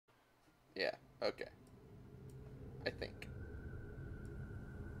Yeah, okay. I think.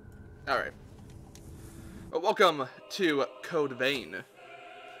 Alright. Well, welcome to Code Vein.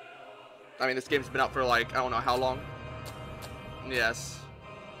 I mean, this game's been out for like, I don't know how long. Yes.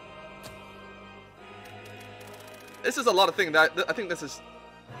 This is a lot of things that I think this is.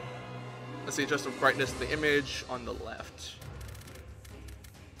 Let's see, just the brightness of the image on the left.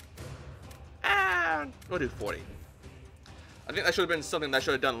 And we'll do 40. I think that should have been something that I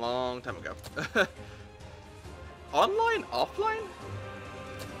should have done a long time ago. Online? Offline?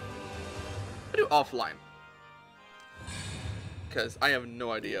 I do offline. Because I have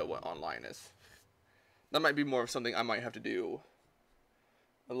no idea what online is. That might be more of something I might have to do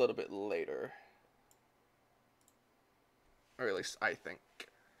a little bit later. Or at least I think.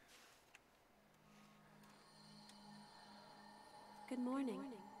 Good morning.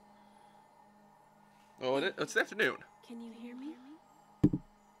 Oh, it's the afternoon. Can you hear me?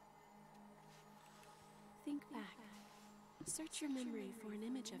 Think back. Search your memory for an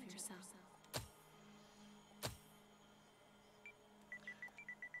image of yourself.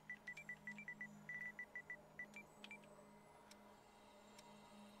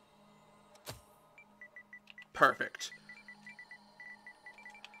 Perfect.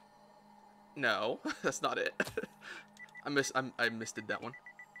 No, that's not it. I missed that one.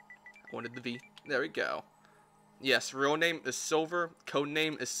 I wanted the V. There we go. Yes, real name is Silver. Code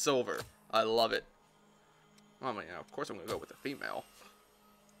name is Silver. I love it. I mean, of course I'm gonna go with a female.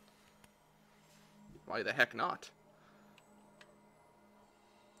 Why the heck not?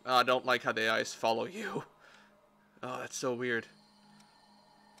 I don't like how the eyes follow you. Oh, that's so weird.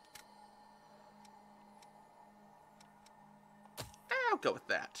 I'll go with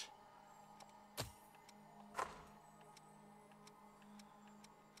that.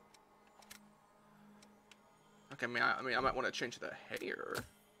 Okay, I mean, I might want to change the hair.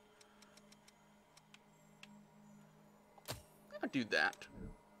 I'll do that.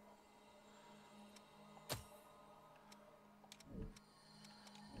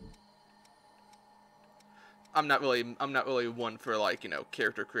 I'm not really one for, like, you know,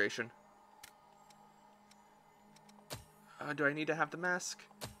 character creation. Do I need to have the mask?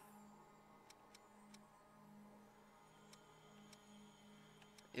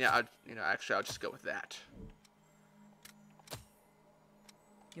 Yeah, actually, I'll just go with that.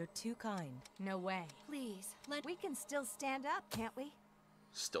 You're too kind. No way. Please, we can still stand up, can't we?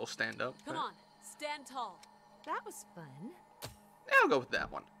 Still stand up. Come on, stand tall. That was fun. Yeah, I'll go with that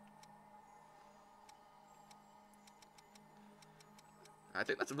one. I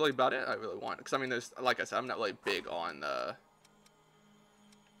think that's really about it I really want. Because, I mean, there's, like I said, I'm not really big on,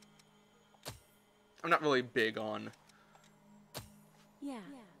 I'm not really big on... Yeah,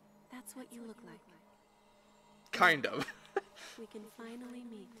 that's what you look like. Kind of. We can finally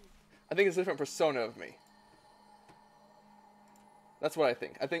meet. I think it's a different persona of me. That's what I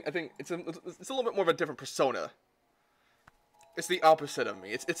think. I think it's a little bit more of a different persona. It's the opposite of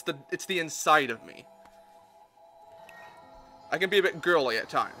me. It's the inside of me. I can be a bit girly at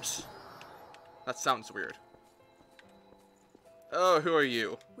times. That sounds weird. Oh, who are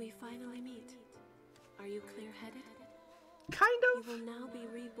you? We finally meet. Are you clear-headed? Kind of. You will now be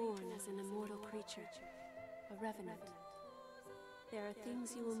reborn as an immortal creature, a revenant. There are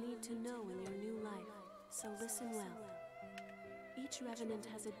things you will need to know in your new life, so listen well. Each revenant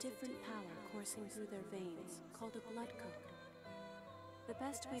has a different power coursing through their veins, called a blood code. The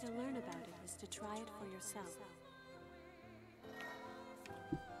best way to learn about it is to try it for yourself.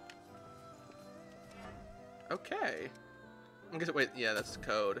 Okay. I guess wait, yeah, that's the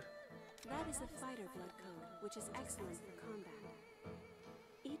code. That is a fighter blood code, which is excellent for combat.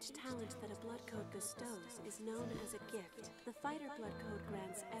 Each talent that a blood code bestows is known as a gift. The fighter blood code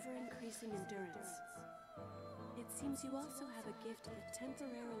grants ever-increasing endurance. It seems you also have a gift that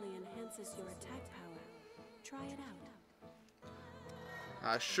temporarily enhances your attack power. Try it out.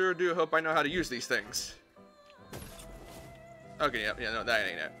 I sure do hope I know how to use these things. Okay, yeah, no, that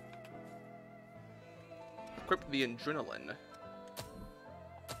ain't it. Equip the adrenaline.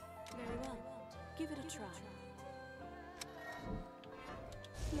 Very well. Give it a try.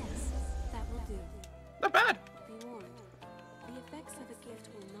 Yes, that will do. Not bad. Be warned. The effects of a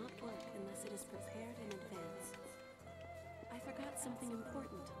gift will not work unless it is prepared in advance. I forgot something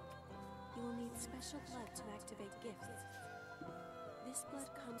important. You will need special blood to activate gifts. This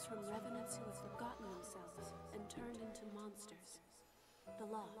blood comes from revenants who have forgotten themselves and turned into monsters. The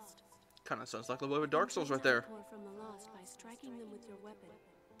Lost. Kind of sounds like the way with Dark Souls right there. Teleport from the Lost by striking them with your weapon.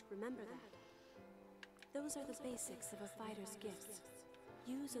 Remember that. Those are the basics of a fighter's gifts.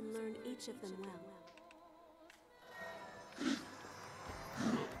 Use and learn each of them well.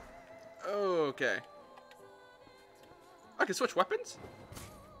 Okay. I can switch weapons?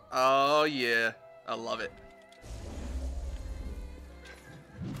 Oh, yeah. I love it.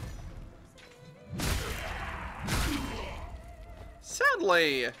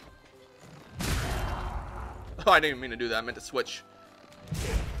 Sadly. Oh, I didn't mean to do that. I meant to switch.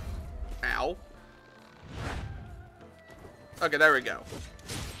 Ow. Okay, there we go.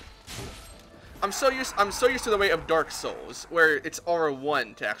 I'm so used to the way of Dark Souls, where it's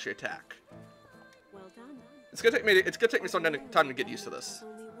R1 to actually attack. Well done. It's gonna take me some time to get used to this.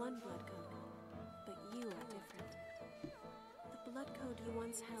 There's only one blood code, but you are different. The blood code you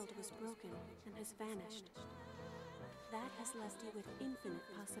once held was broken and has vanished. That has left you with infinite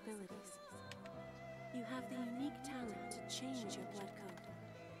possibilities. You have the unique talent to change your blood code.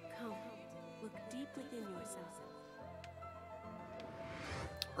 Come, look deep within yourself.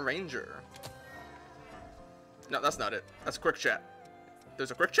 Ranger. No, that's not it. That's quick chat.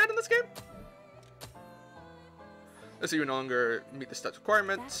 There's a quick chat in this game? Let's see, you no longer meet the stats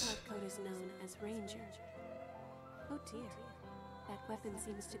requirements. That blood code is known as Ranger. Oh dear, that weapon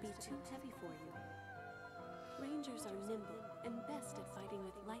seems to be too heavy for you. Rangers are nimble and best at fighting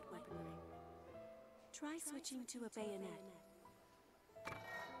with light weaponry. Try switching to a bayonet.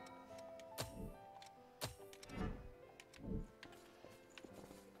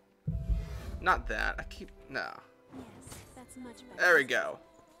 Not that. No. Yes, that's much better. There we go.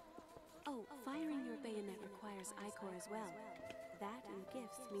 Oh, firing your bayonet requires Ichor as well. That and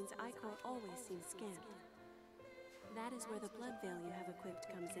gifts means Ichor always seems scant. That is where the blood veil you have equipped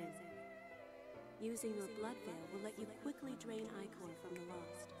comes in. Using your blood veil will let you quickly drain Ichor from the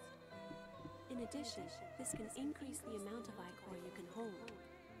lost. In addition, this can increase the amount of Ichor you can hold.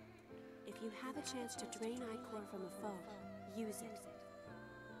 If you have a chance to drain Ichor from a foe, use it.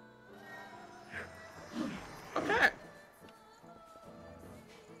 Okay.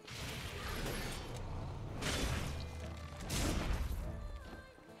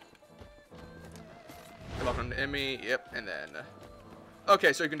 Welcome to Emmy. Yep, and then.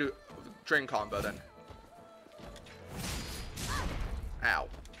 Okay, so you can do drain combo then. Ow.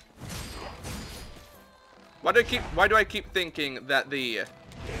 Why do I keep thinking that the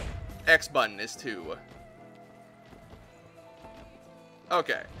X button is to?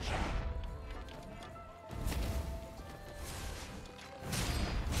 Okay.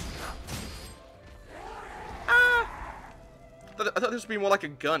 I thought this would be more like a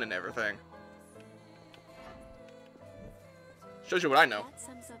gun and everything. Shows you what I know. That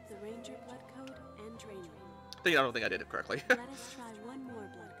sums up the Ranger blood code and drain ring. I don't think I did it correctly. Let us try one more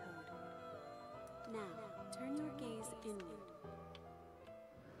blood code. Now, turn your gaze inward.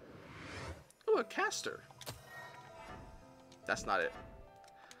 Oh, a caster. That's not it.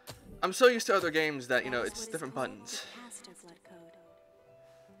 I'm so used to other games that, you know, That is it's what different is called buttons. the caster blood code.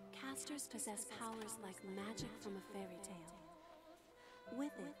 Casters possess powers like magic from a fairy tale.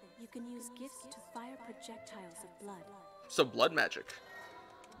 With it, you can use gifts to fire projectiles of blood. So blood magic.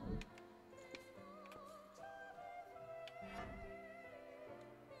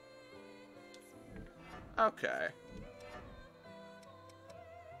 Okay.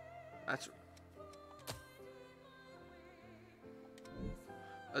 That's...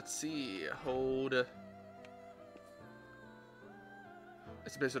 Let's see. Hold.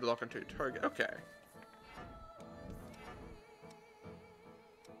 It's basically lock onto your target. Okay.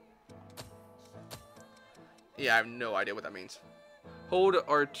 Yeah, I have no idea what that means. Hold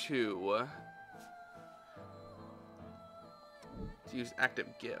R2 to use active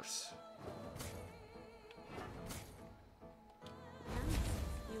gifts. Nice.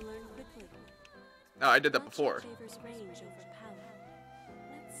 You learn quickly. Oh, I did that Bloodshed before. favors range over power.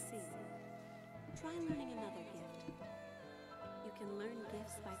 Let's see. Try learning another gift. You can learn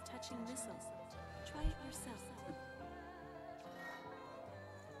gifts by touching missiles. Try it yourself.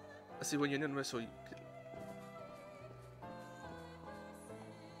 Let's see, when you're in whistle, you can...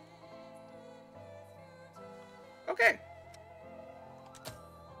 Okay.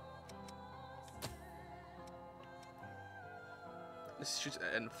 This shoots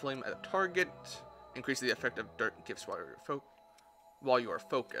and flame at a target. Increase the effect of dark gifts while you are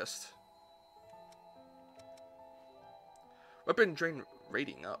focused. Weapon drain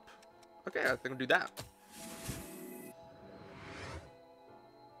rating up. Okay, I think I'll do that.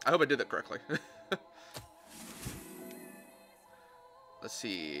 I hope I did that correctly. Let's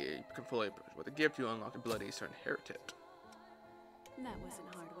see. You can fully with a gift, you unlock abilities to inherit it. That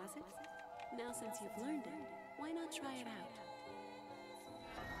wasn't hard, was it? Now since you've learned it, why not try it out?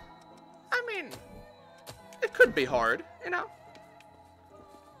 I mean, it could be hard, you know.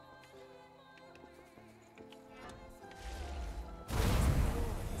 War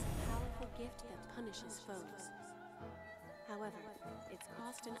is a powerful gift that punishes foes. However, its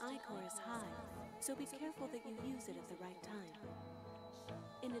cost in Ichor is high, so be careful that you use it at the right time.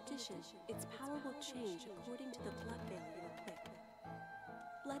 In addition, its power will change according to the blood veil you equip.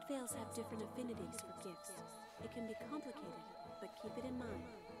 Blood veils have different affinities for gifts. It can be complicated, but keep it in mind.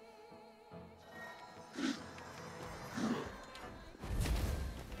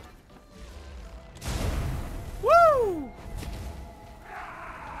 Woo!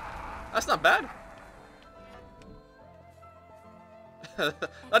 That's not bad.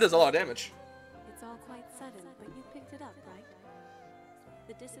 That does a lot of damage. It's all quite sudden, but you picked it up, right?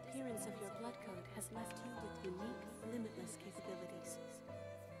 The disappearance of your blood code has left you with unique, limitless capabilities.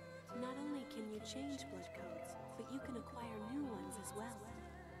 Not only can you change blood codes, but you can acquire new ones as well.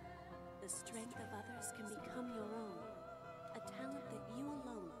 The strength of others can become your own, a talent that you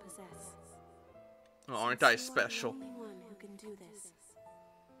alone possess. Oh, aren't I Since special? You are the only one who can do this.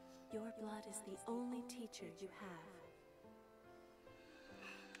 Your blood is the only teacher you have.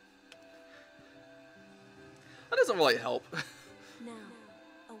 That doesn't really help. Now,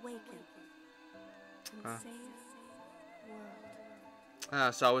 awaken and save the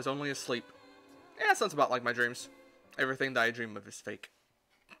world. So I was only asleep. Yeah, sounds about like my dreams. Everything that I dream of is fake.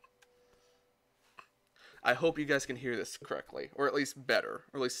 I hope you guys can hear this correctly, or at least better,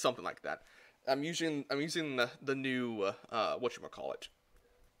 or at least something like that. I'm using the new whatchamacallit.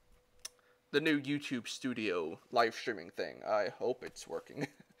 The new YouTube Studio live streaming thing. I hope it's working.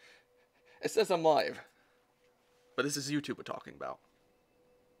 It says I'm live. But this is YouTube we're talking about.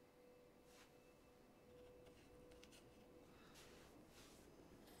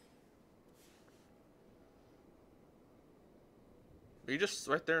 Are you just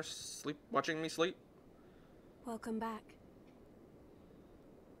right there sleep watching me sleep? Welcome back.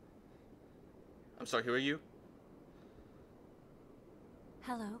 I'm sorry, who are you?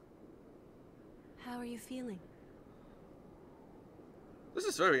 Hello. How are you feeling? This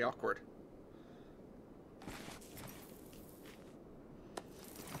is very awkward.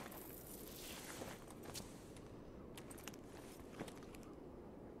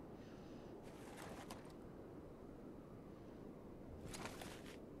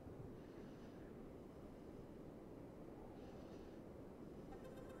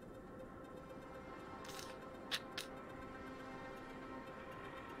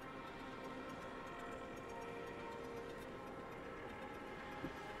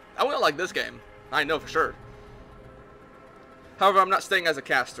 I wouldn't like this game. I know for sure. However, I'm not staying as a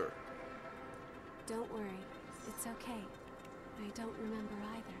caster. Don't worry. It's okay. I don't remember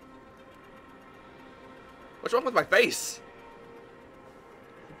either. What's wrong with my face?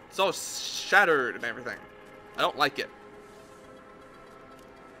 It's all shattered and everything. I don't like it.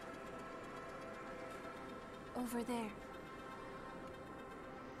 Over there.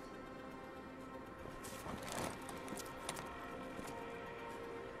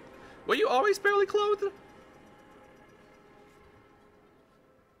 Were you always barely clothed?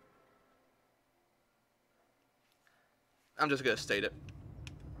 I'm just gonna state it.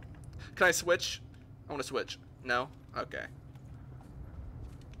 Can I switch? I want to switch. No? Okay.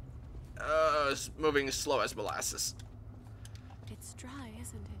 It's moving as slow as molasses. It's dry,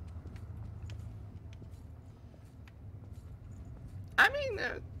 isn't it? I mean,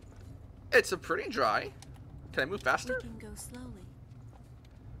 it's a pretty dry. Can I move faster? We can go slowly.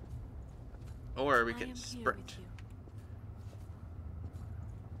 Or we I can am here sprint. with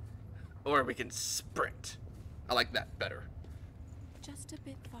you. Or we can sprint. I like that better. Just a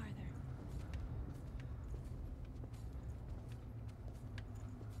bit farther.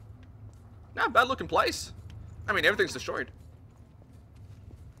 Not a bad looking place. I mean, everything's destroyed.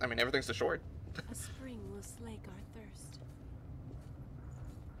 A spring will slake our thirst.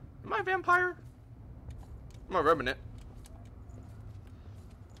 Am I a vampire? I'm a revenant.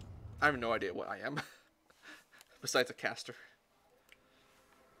 I have no idea what I am. Besides a caster.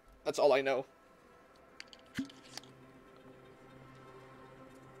 That's all I know.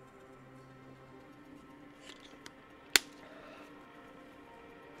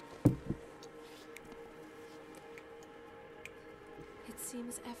 It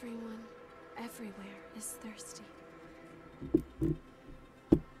seems everyone, everywhere, is thirsty.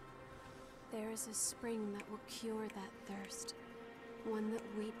 There is a spring that will cure that thirst. One that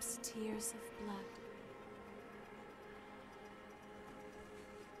weeps tears of blood.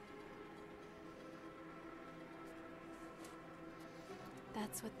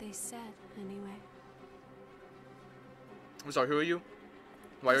 That's what they said, anyway. I'm sorry, who are you?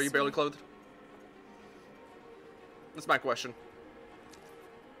 Why are you barely clothed? That's my question.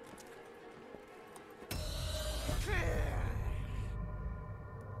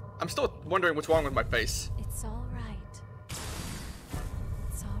 I'm still wondering what's wrong with my face. It's all right.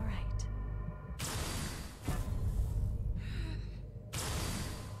 It's all right.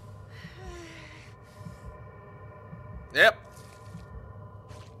 Yep.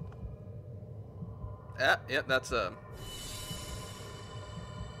 Yep, that's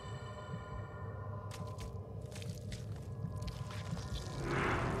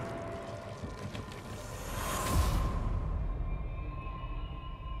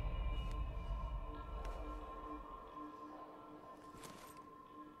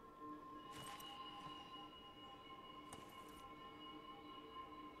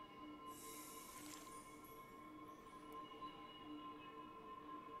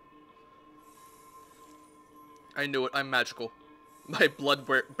I knew it. I'm magical. My blood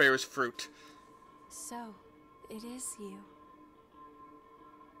bears fruit. So, it is you.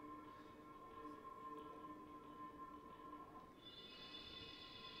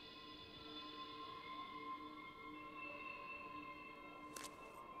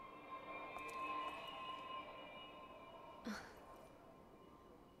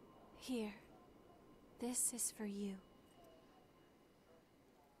 Here. This is for you.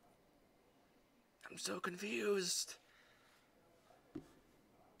 I'm so confused.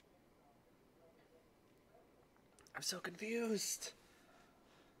 I'm so confused.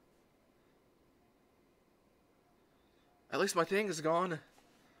 At least my thing is gone.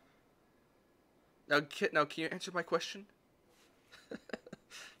 Now, can you answer my question?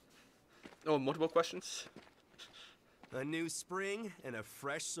 Oh, multiple questions? A new spring and a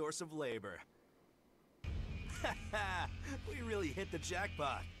fresh source of labor. We really hit the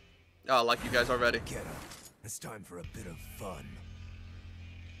jackpot. Oh, I like you guys already. Get up. It's time for a bit of fun.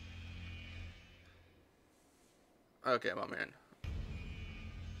 Okay, my man.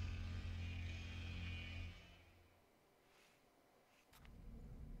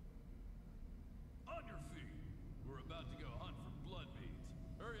 On your feet. We're about to go hunt for blood beads.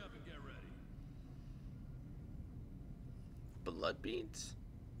 Hurry up and get ready. Blood beads?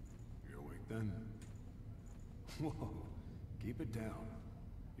 You're awake then? Whoa, keep it down.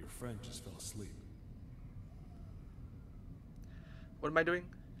 Your friend just fell asleep. What am I doing?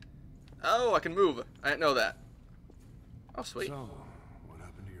 Oh, I can move. I didn't know that. Oh, sweet. So, what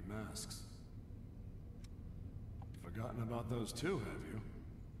happened to your masks? Forgotten about those too, have you?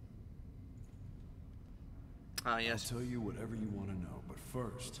 Ah, yes. I'll tell you whatever you want to know, but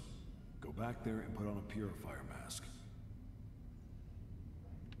first, go back there and put on a purifier mask.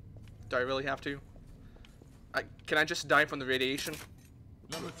 Do I really have to? Can I just die from the radiation?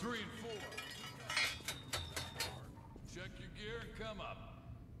 Number 3 and 4. Check your gear and come up.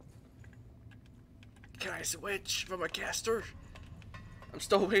 Can I switch from a caster? I'm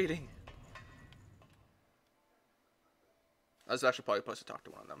still waiting. I was actually probably supposed to talk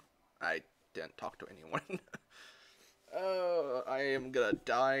to one of them. I didn't talk to anyone. I am gonna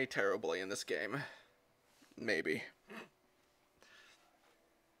die terribly in this game. Maybe.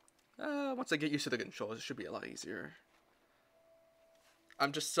 Once I get used to the controls, it should be a lot easier.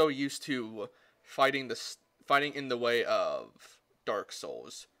 I'm just so used to fighting in the way of Dark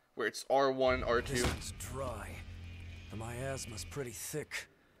Souls, where it's R1, R2. This one's dry. The miasma's pretty thick.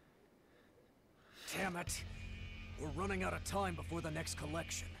 Damn it! We're running out of time before the next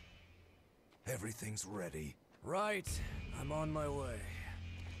collection. Everything's ready. Right. I'm on my way.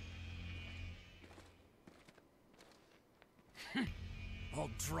 All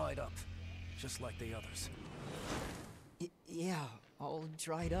dried up, just like the others. Yeah, all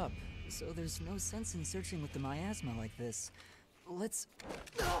dried up. So there's no sense in searching with the miasma like this. Let's...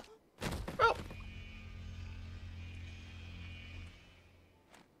 Oh.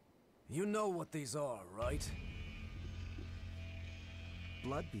 You know what these are, right?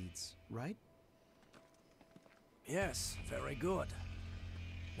 Blood beads, right? Yes, very good.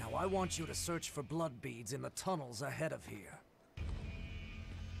 Now I want you to search for blood beads in the tunnels ahead of here.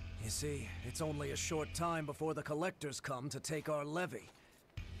 You see, it's only a short time before the collectors come to take our levy.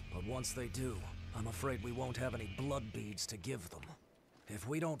 But once they do, I'm afraid we won't have any blood beads to give them. If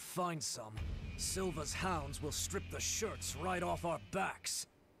we don't find some, Silva's hounds will strip the shirts right off our backs.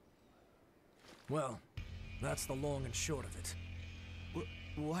 Well, that's the long and short of it.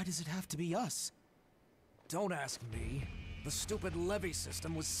 Why does it have to be us? Don't ask me. The stupid levy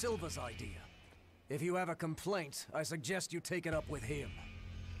system was Silva's idea. If you have a complaint, I suggest you take it up with him.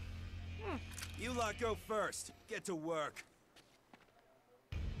 You lot go first. Get to work.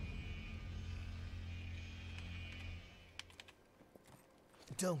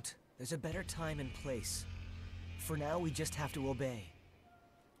 Don't. There's a better time and place. For now, we just have to obey.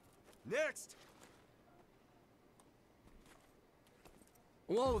 Next!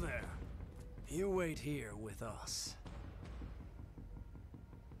 Whoa there. You wait here with us.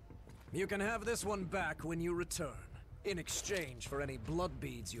 You can have this one back when you return. In exchange for any blood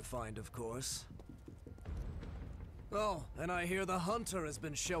beads you find, of course. Oh, and I hear the hunter has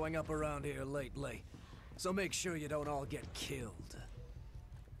been showing up around here lately. So make sure you don't all get killed.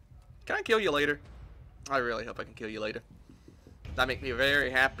 Can I kill you later? I really hope I can kill you later. That make me a very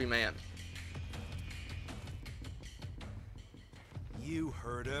happy man. You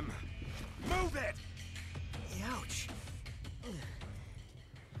heard him. Move it! Ouch.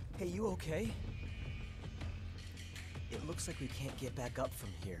 Hey, you okay? It looks like we can't get back up from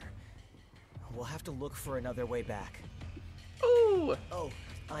here. We'll have to look for another way back. Ooh! Oh,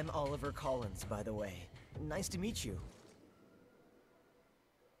 I'm Oliver Collins, by the way. Nice to meet you.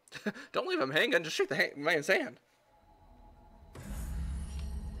 Don't leave him hanging, just shake the man's hand.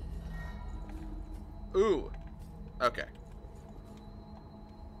 Ooh. Okay.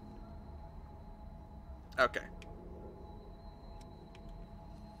 Okay.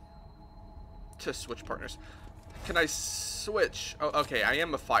 To switch partners. Can I switch? Oh, okay, I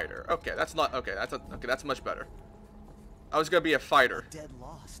am a fighter. Okay, that's not okay. That's much better. I was gonna be a fighter. Dead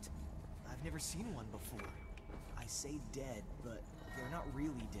lost. I've never seen one before. I say dead, but they're not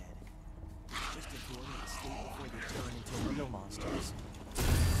really dead. Just a dormant state before they turn into real monsters.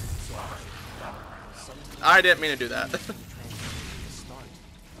 So, I didn't mean to do that.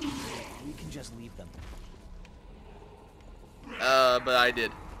 We can just leave them. But I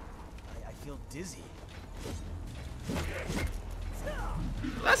did. I feel dizzy.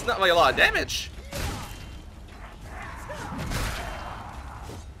 That's not like a lot of damage.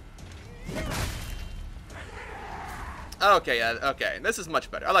 Okay, yeah, okay. This is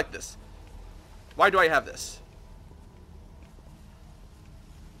much better. I like this. Why do I have this?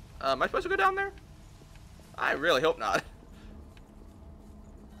 Am I supposed to go down there? I really hope not.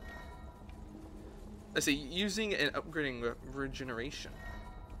 Let's see, using and upgrading regeneration.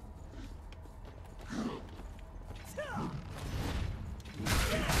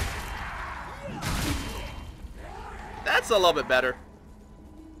 That's a little bit better.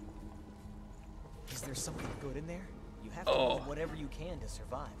 Is there something good in there? You have to use whatever you can to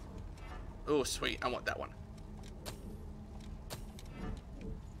survive. Oh, sweet. I want that one.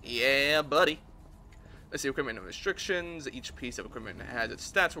 Yeah, buddy. Let's see, equipment and restrictions. Each piece of equipment has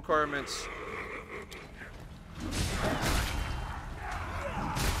its stats requirements.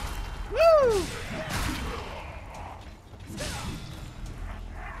 Woo!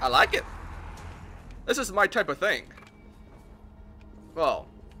 I like it. This is my type of thing. Well,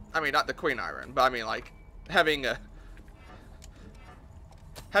 I mean, not the Queen Iron, but I mean, like, having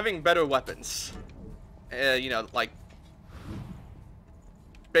better weapons. You know, like,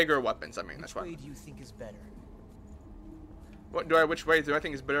 bigger weapons. I mean, that's what. Which way do you think is better? Which way do I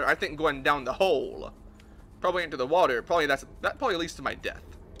think is better? I think going down the hole, probably into the water. Probably that probably leads to my death.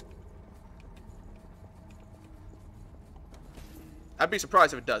 I'd be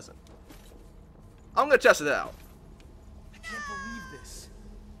surprised if it doesn't. I'm gonna test it out. I can't believe this.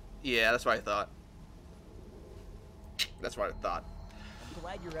 Yeah, that's what I thought. That's what I thought. I'm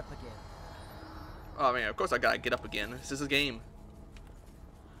glad you're up again. Oh man, of course I gotta get up again. This is a game.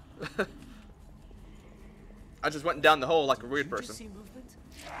 I just went down the hole like a weird person. Did you just see movement?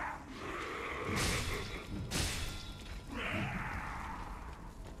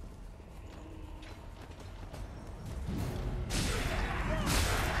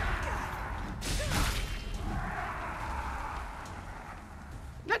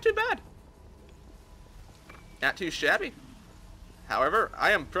 Not too bad. Not too shabby. However,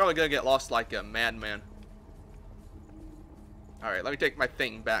 I am probably gonna get lost like a madman. Alright, let me take my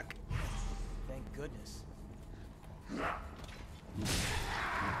thing back. Thank goodness.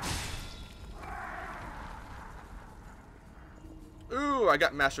 Ooh, I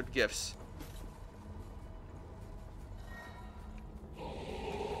got mastered gifts.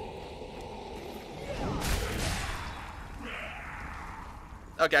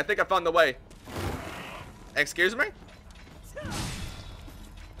 Okay, I think I found the way. Excuse me?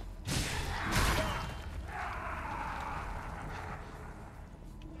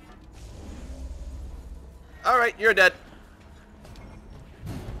 Alright, you're dead.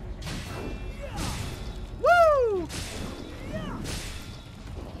 Woo!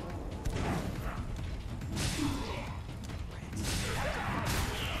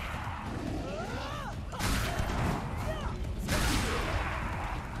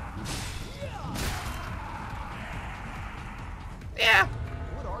 Yeah.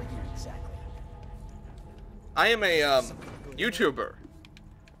 What are you exactly? I am a YouTuber.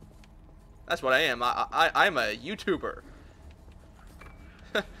 That's what I am. I'm a YouTuber.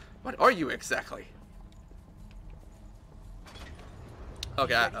 What are you exactly?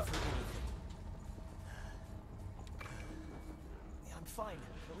 Okay. Ready for anything. I'm fine,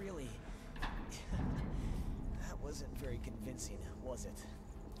 really. That wasn't very convincing, was it?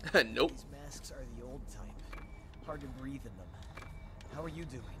 Nope. These masks are the old type. Hard to breathe in them. How are you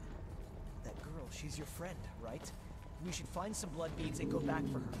doing? That girl, she's your friend, right? We should find some blood beads and go back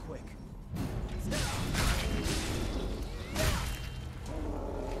for her quick.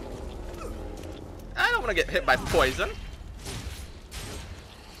 I don't want to get hit by poison.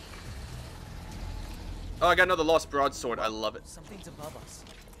 Oh, I got another lost broadsword. I love it. Something's above us.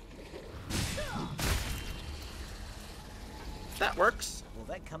 That works. Will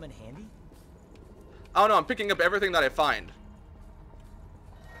that come in handy? Oh no, I'm picking up everything that I find.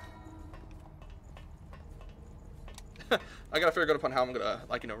 I gotta figure out upon how I'm gonna,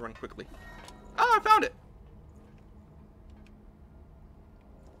 like, you know, run quickly. Oh, I found it!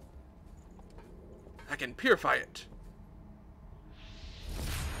 I can purify it.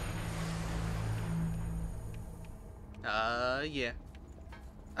 Yeah.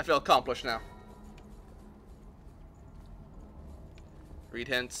 I feel accomplished now. Read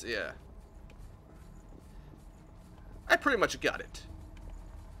hints, yeah. I pretty much got it.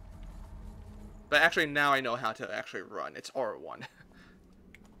 But actually now I know how to actually run. It's R1.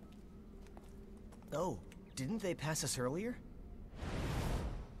 Oh, didn't they pass us earlier?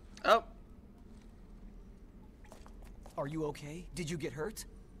 Oh. Are you okay? Did you get hurt?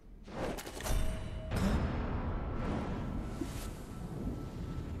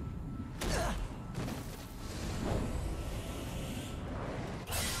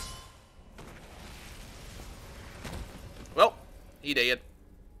 Well, he did.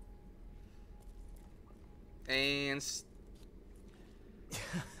 And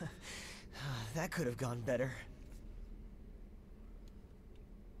That could have gone better.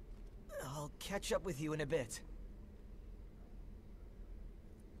 I'll catch up with you in a bit.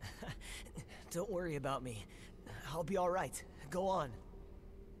 Don't worry about me. I'll be all right. Go on.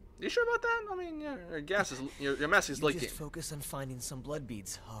 You sure about that? I mean, your gas is your mask is leaking. Just focus on finding some blood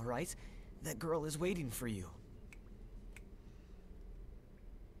beads, all right? That girl is waiting for you.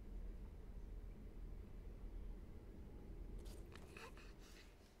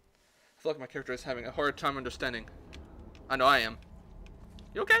 I feel like my character is having a hard time understanding. I know I am.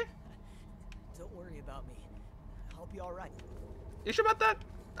 You okay? Don't worry about me. I'll be all right. You sure about that?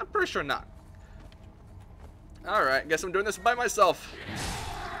 I'm pretty sure not. Alright, guess I'm doing this by myself.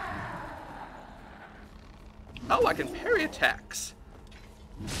 Oh, I can parry attacks.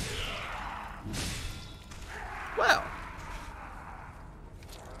 Well.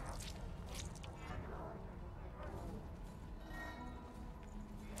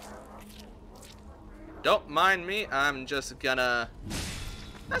 Don't mind me, I'm just gonna...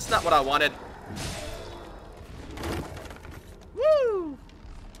 That's not what I wanted. Woo!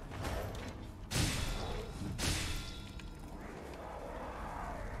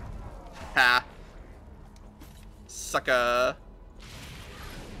 Ha. Sucker.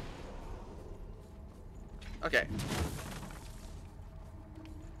 Okay.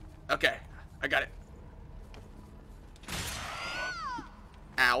 Okay, I got it.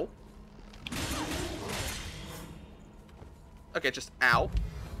 Ow. Okay, just ow.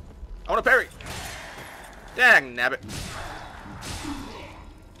 I want to parry. Dang, nabbit.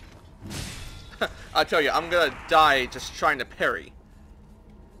 I tell you, I'm gonna die just trying to parry.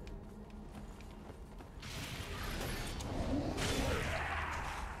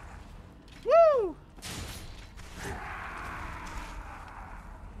 Woo!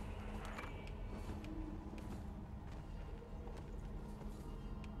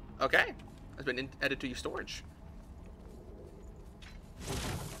 Okay, it's been added to your storage.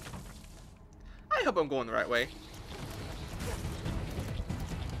 I hope I'm going the right way.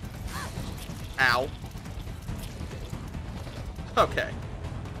 Ow. Okay.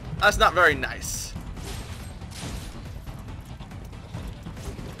 That's not very nice.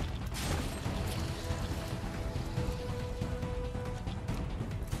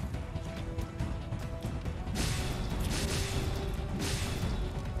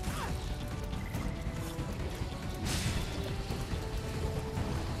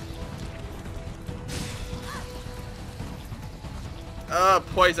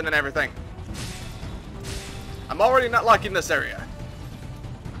 Poison and everything. I'm already not liking this area.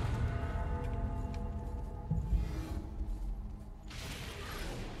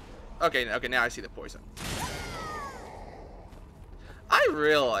 Okay, now I see the poison. I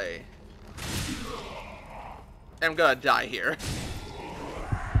really am gonna die here.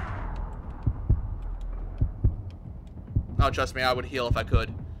 Oh, trust me, I would heal if I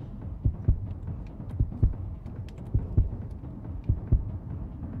could.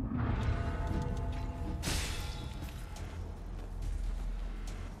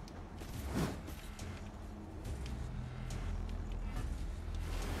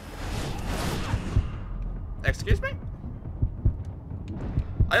 Excuse me?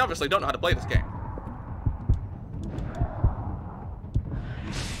 I obviously don't know how to play this game.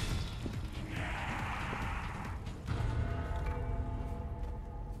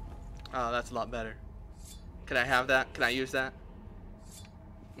 Oh, that's a lot better. Can I have that? Can I use that?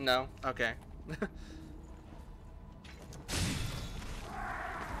 No? Okay.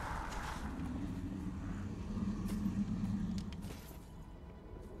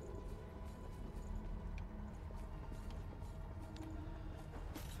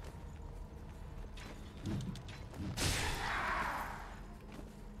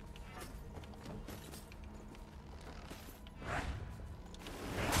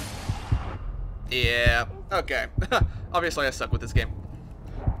 Yeah, okay. Obviously I suck with this game.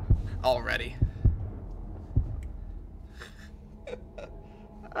 Already.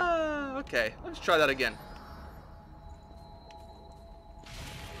 Okay, let's try that again.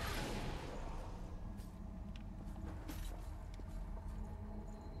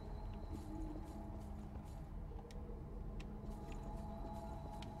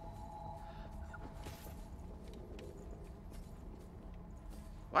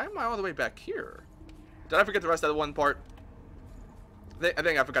 Why am I all the way back here? Did I forget the rest of that one part? I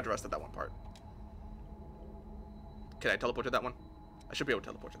think I forgot the rest of that one part. Can I teleport to that one? I should be able to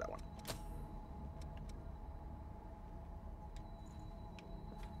teleport to that one.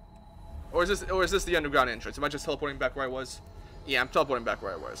 Or is this the underground entrance? Am I just teleporting back where I was? Yeah, I'm teleporting back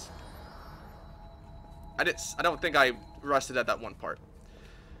where I was. I don't think I rested at that one part.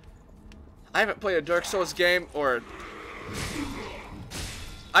 I haven't played a Dark Souls game, or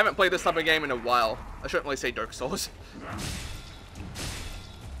I haven't played this type of game in a while. I shouldn't really say Dark Souls.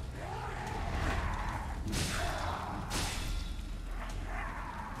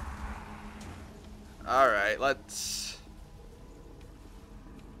 Alright, let's...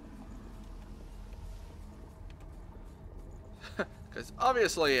 Because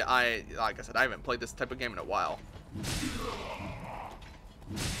obviously, like I said, I haven't played this type of game in a while.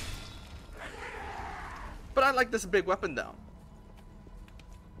 But I like this big weapon, though.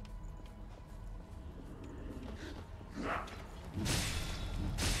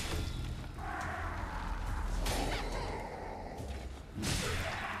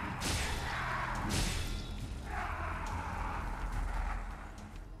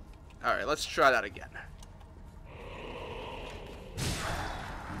 Alright, let's try that again.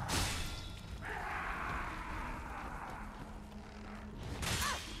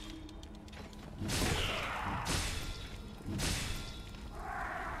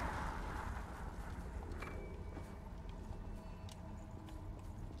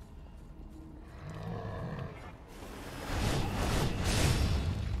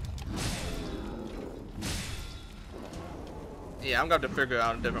 Yeah, I'm gonna have to figure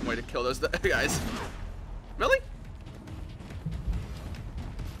out a different way to kill those guys. Really?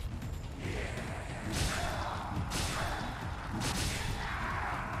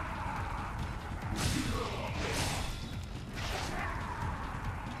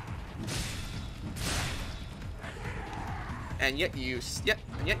 And yet you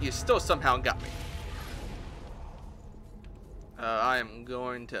still somehow got me. I am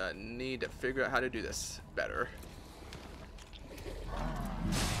going to need to figure out how to do this better.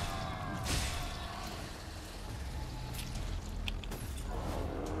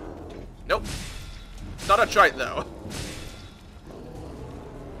 Nope. Thought I'd try it though.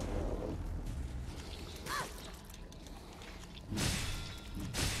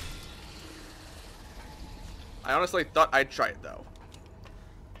 I honestly thought I'd try it though.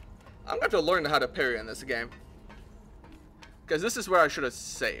 I'm gonna have to learn how to parry in this game. Because this is where I should have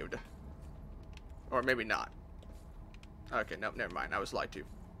saved. Or maybe not. Okay, nope, never mind. I was lied to.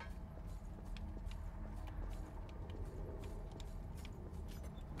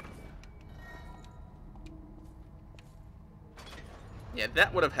 Yeah,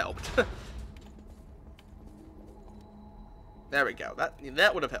 that would have helped. There we go.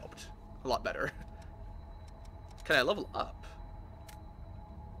 That would have helped a lot better. Can I level up?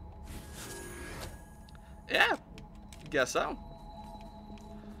 Yeah, guess so.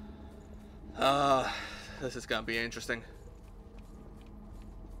 This is gonna be interesting.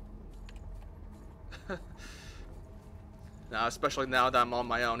 Now, especially now that I'm on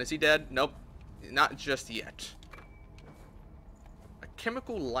my own. Is he dead? Nope, not just yet. A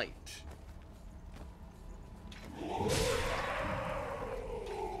chemical light.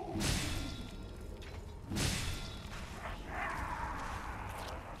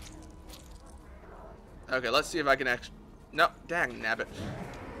 Okay, let's see if I can actually... No, dang nabbit.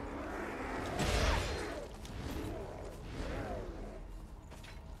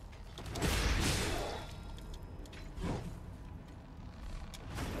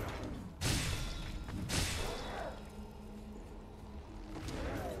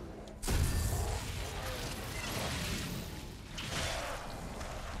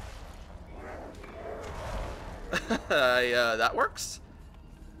 That works.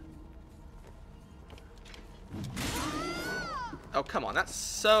 Oh, come on. That's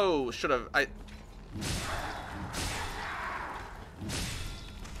so... should have...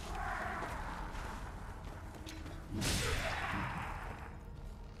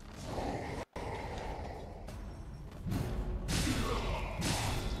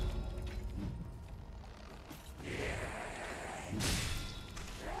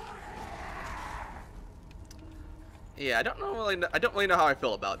 Yeah, I don't really know how I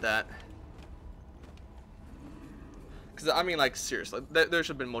feel about that. Because, I mean, like, seriously, there should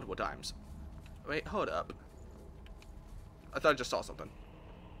have been multiple times. Wait, hold up. I thought I just saw something.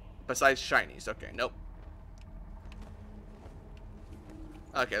 Besides shinies. Okay, nope.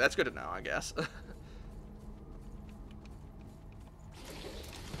 Okay, that's good to know, I guess.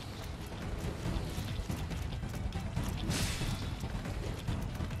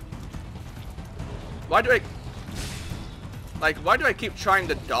 Why do I keep trying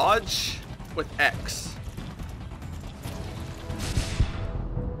to dodge with X?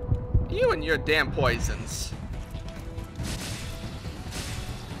 You and your damn poisons.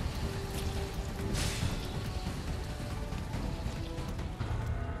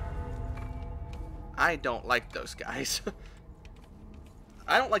 I don't like those guys.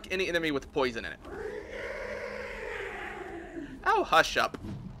 I don't like any enemy with poison in it. Oh, hush up.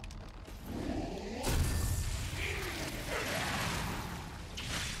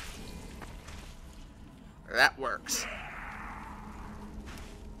 That works.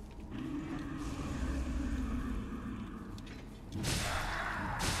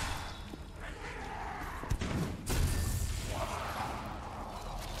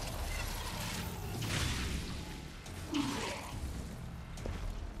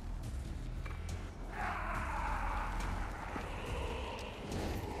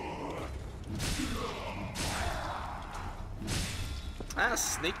 Ah,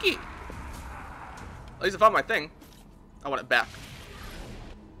 sneaky. At least I found my thing. I want it back.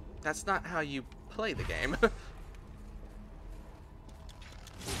 That's not how you play the game.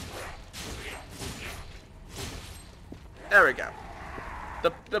 There we go.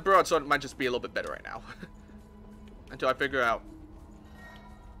 The broadsword might just be a little bit better right now. Until I figure out.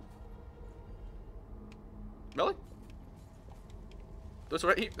 Really?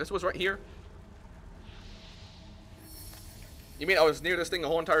 This was right here? You mean I was near this thing the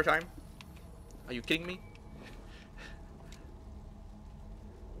whole entire time? Are you kidding me?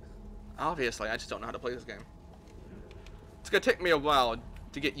 Obviously, I just don't know how to play this game. It's gonna take me a while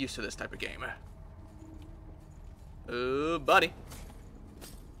to get used to this type of game. Oh, buddy.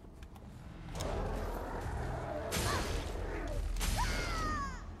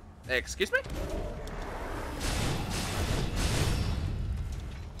 Excuse me?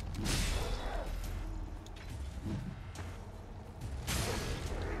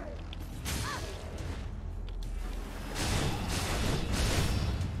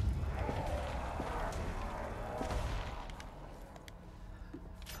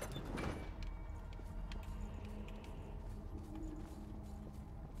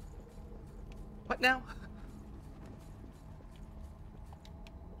 What now?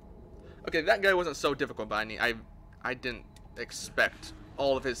 Okay, that guy wasn't so difficult by any. I didn't expect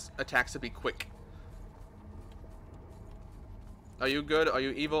all of his attacks to be quick. Are you good? Are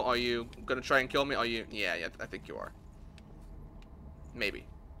you evil? Are you gonna try and kill me? Are you? Yeah, I think you are. Maybe.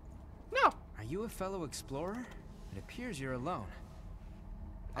 No. Are you a fellow explorer? It appears you're alone.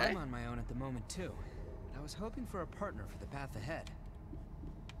 Hey. I'm on my own at the moment too. I was hoping for a partner for the path ahead.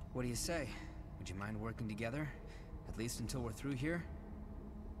 What do you say? Would you mind working together? At least until we're through here?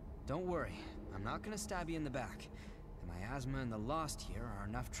 Don't worry, I'm not gonna stab you in the back. The miasma and the Lost here are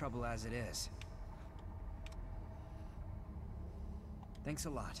enough trouble as it is. Thanks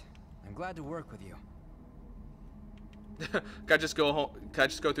a lot. I'm glad to work with you. Can I just go home? Can I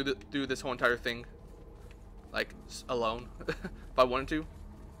just go through this whole entire thing, like alone, if I wanted to?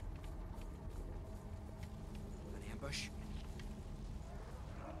 An ambush?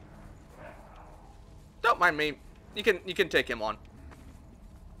 Don't mind me. You can take him on.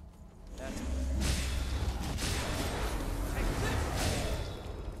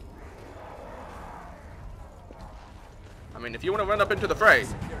 I mean, if you want to run up into the fray.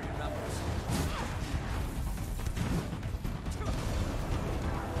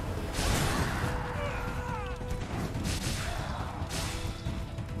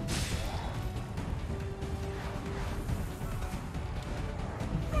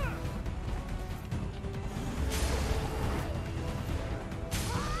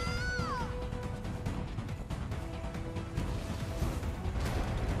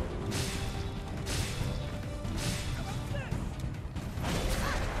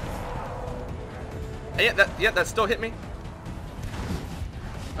 Yeah, that still hit me.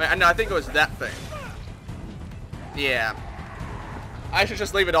 I think it was that thing. Yeah. I should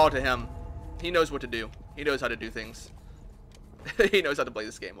just leave it all to him. He knows what to do. He knows how to do things. He knows how to play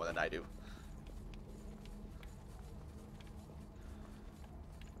this game more than I do.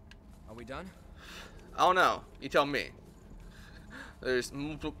 Are we done? I don't know. You tell me. There's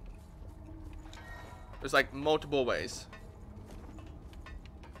like multiple ways.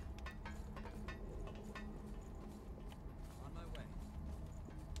 On my way.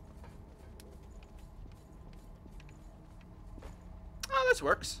 Oh, this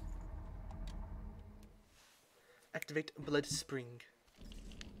works. Activate Blood Spring.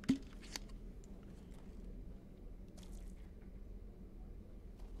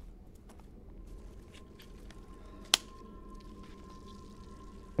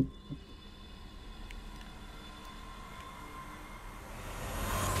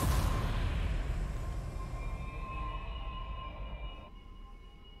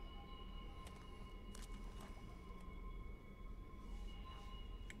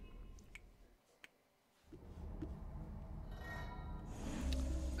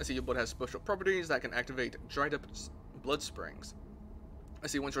 I see your blood has special properties that can activate dried up blood springs. I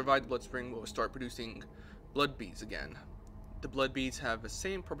see once revived, the blood spring will start producing blood beads again. The blood beads have the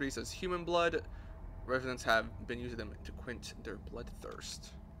same properties as human blood. Residents have been using them to quench their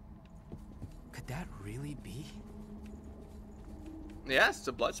bloodthirst. Could that really be? Yes, it's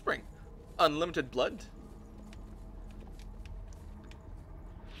a blood spring. Unlimited blood.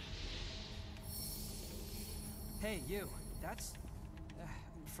 Hey, you. That's...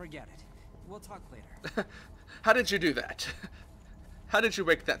 forget it. We'll talk later. How did you do that? How did you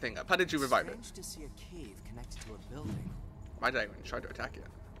wake that thing up? How did you revive it? Strange to see a cave connected to a building. Why did I even try to attack it?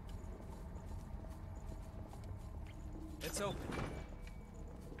 It's open.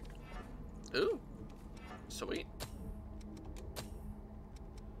 Ooh. Sweet.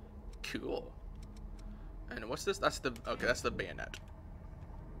 Cool. And what's this? That's the... Okay, that's the bayonet.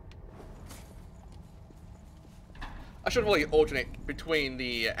 I should really alternate between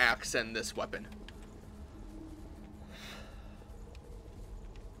the axe and this weapon.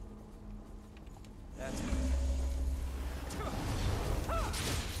 That's... Did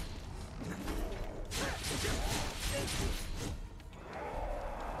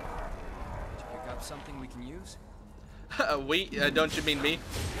you pick up something we can use? We? Don't you mean me?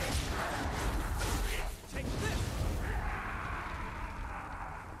 Take this!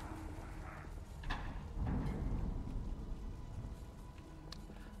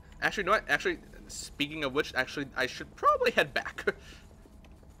 Actually, you know what? Actually, speaking of which, actually, I should probably head back.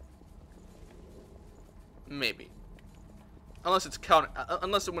 Maybe. Unless it's count.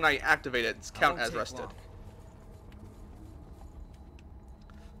 Unless when I activate it, it's count as rested. Long.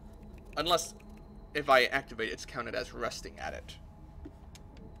 Unless if I activate it, it's counted as resting at it.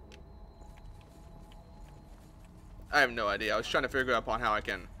 I have no idea. I was trying to figure out upon how I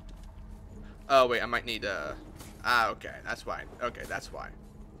can. Oh wait, I might need okay, that's why. Okay, that's why.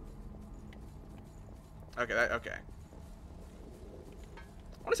 Okay, okay. I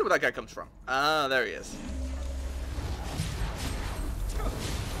want to see where that guy comes from. Ah, there he is.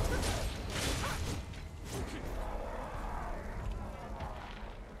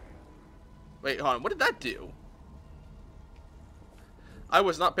 Wait, hold on. What did that do? I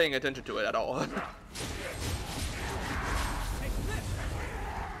was not paying attention to it at all.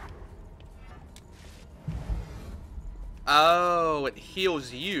 Oh, it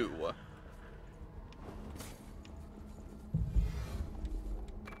heals you.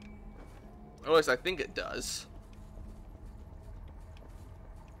 Or at least I think it does.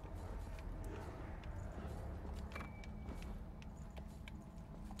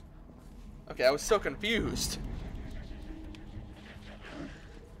 Okay, I was so confused.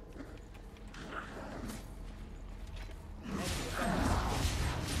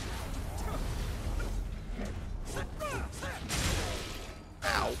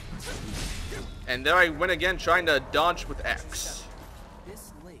 Ow. And there I went again trying to dodge with X.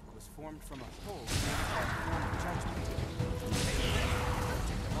 This lake was formed from a hole called Judgment.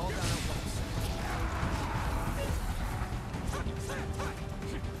 All down at once.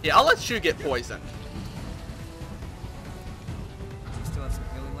 Yeah, I'll let you get poisoned. You still have some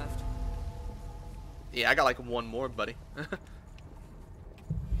healing left? Yeah, I got like one more, buddy.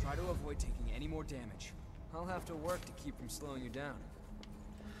 Try to avoid taking any more damage. I'll have to work to keep from slowing you down.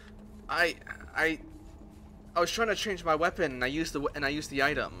 I was trying to change my weapon and I used the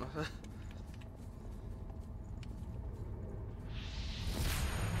item.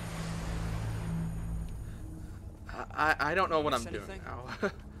 I don't know what I'm doing now.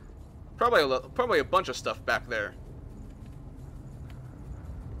 Probably a bunch of stuff back there.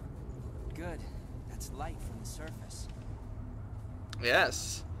 Good. That's light from the surface.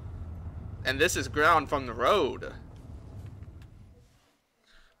 Yes. And this is ground from the road.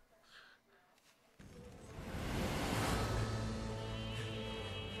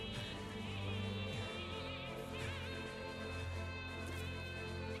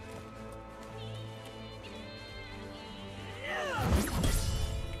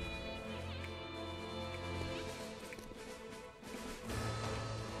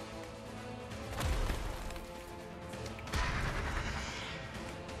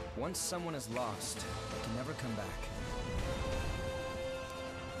 Once someone is lost, they can never come back.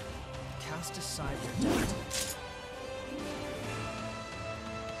 Cast aside your doubt.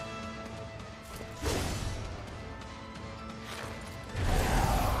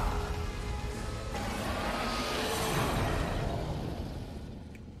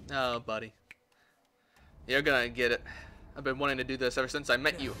 Oh, buddy. You're gonna get it. I've been wanting to do this ever since I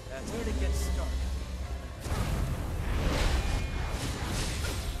met you. That's where to get started.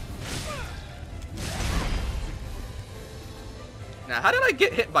 Now, how did I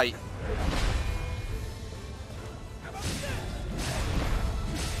get hit by...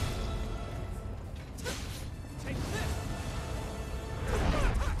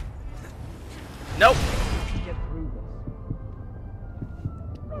 Nope. Get through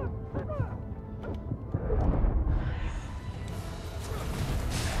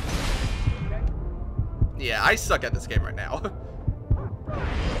this. Yeah, I suck at this game right now.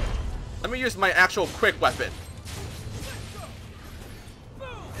 Let me use my actual quick weapon.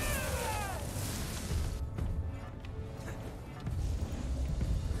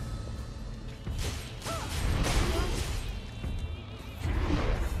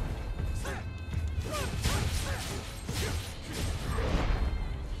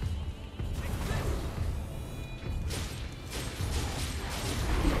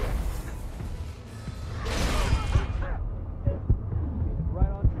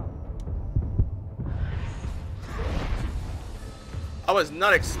 I was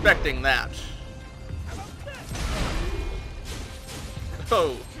not expecting that.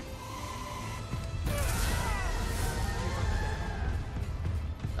 Oh.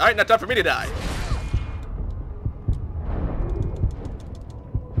 Alright, not time for me to die.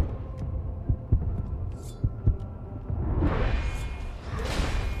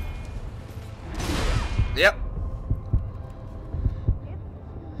 Yep.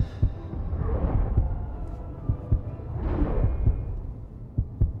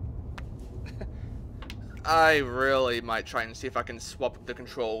 I really might try and see if I can swap the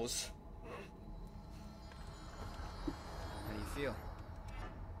controls. How do you feel?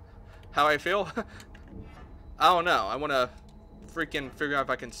 How I feel? I don't know. I want to freaking figure out if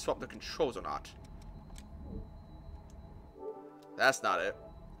I can swap the controls or not. That's not it.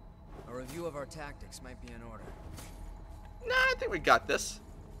 A review of our tactics might be in order. Nah, I think we got this.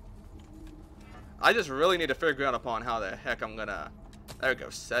 I just really need to figure out upon how the heck I'm gonna... There we go.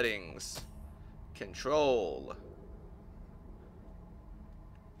 Settings. Control.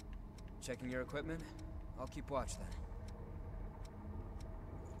 Checking your equipment? I'll keep watch then.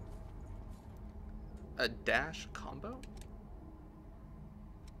 A dash combo?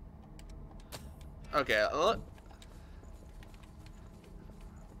 Okay, look.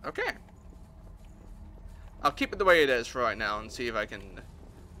 Okay. I'll keep it the way it is for right now and see if I can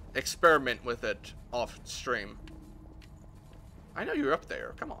experiment with it off stream. I know you're up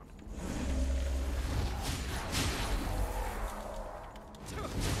there. Come on.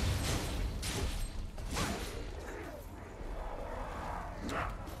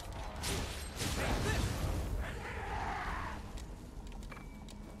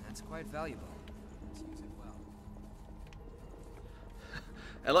 That's quite valuable. Let's use it well.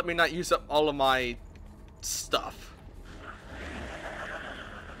 And let me not use up all of my stuff.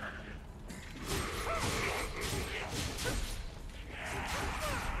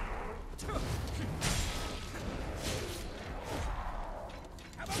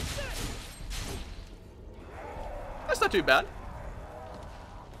 That's not too bad.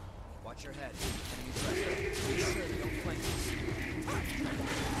 Watch your head. Enemy pressure. Be sure you don't flank us.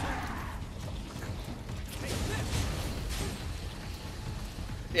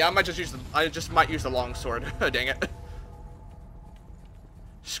 Yeah, I just might use the long sword. Dang it.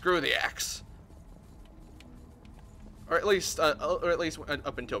 Screw the axe. Or at least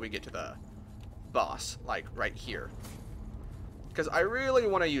up until we get to the boss, like right here. Because I really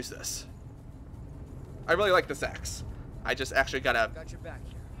want to use this. I really like this axe. I just actually gotta... Got your back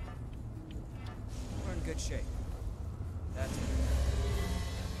here. We're in good shape. That's it.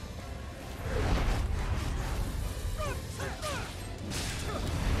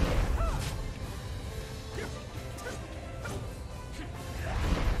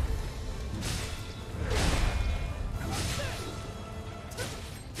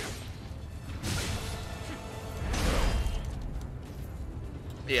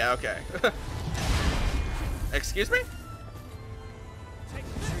 Yeah, okay. Excuse me? Make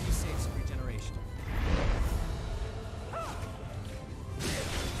sure you save some regeneration.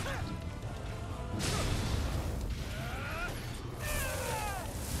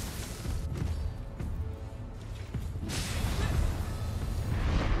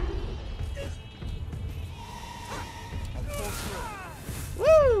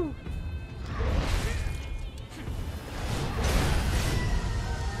 Woo!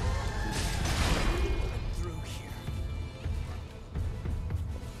 Through here.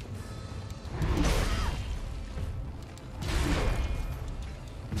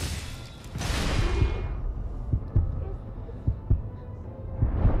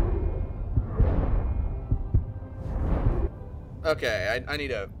 Okay, I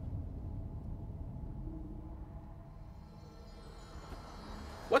need a...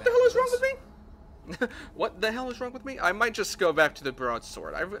 What the hell is wrong with me? What the hell is wrong with me? I might just go back to the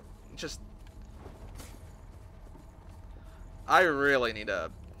broadsword. I really need a...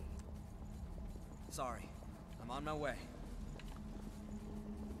 Sorry, I'm on my way.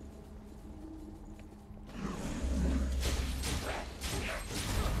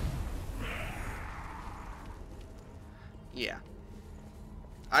 Yeah.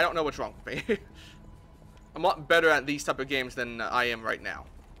 I don't know what's wrong with me. I'm a lot better at these type of games than I am right now.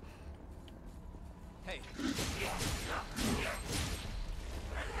 Hey.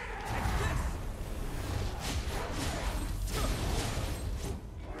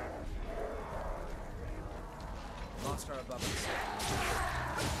 Lost her above us.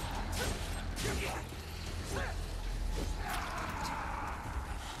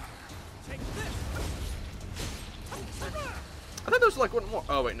 I thought there was like one more.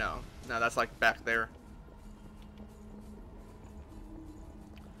 Oh wait, no. No, that's like back there.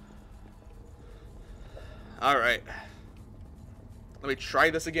 Alright. Let me try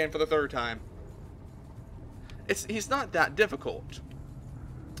this again for the third time. He's not that difficult.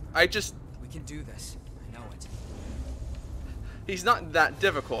 We can do this. I know it. He's not that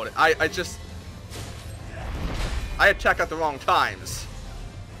difficult. I attack at the wrong times.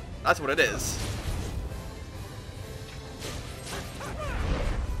 That's what it is.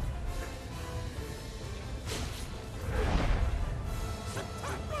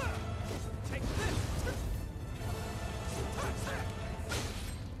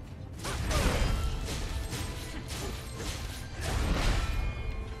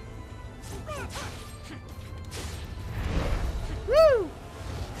 Woo!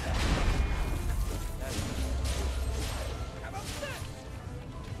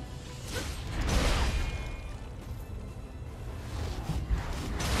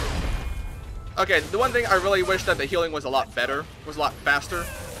 Okay, the one thing I really wish that the healing was a lot better, was a lot faster.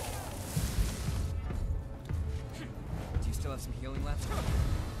 Do you still have some healing left?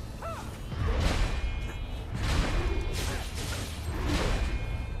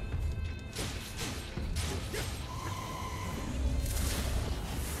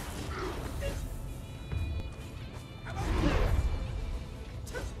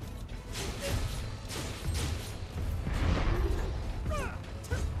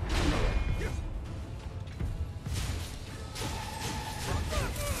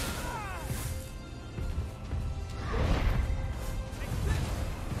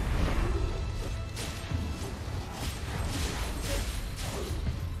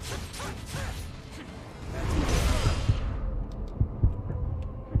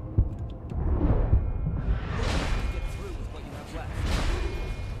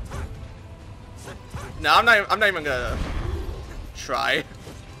 No, I'm not even gonna try.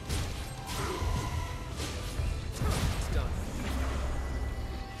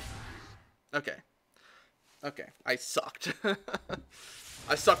 Okay. Okay, I sucked.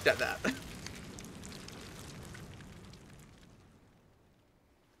 I sucked at that.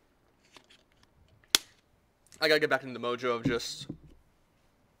 I gotta get back into the mojo of just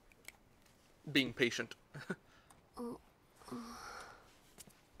being patient.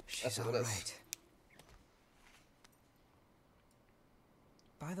 She's what it is. alright.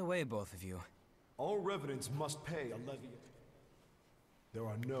 By the way, both of you, All revenants must pay a levy. There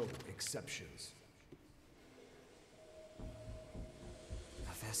are no exceptions.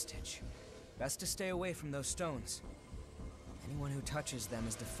 a vestige. Best to stay away from those stones. Anyone who touches them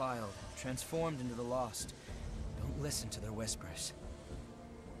is defiled, transformed into the lost. Don't listen to their whispers.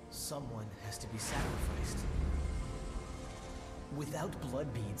 Someone has to be sacrificed. Without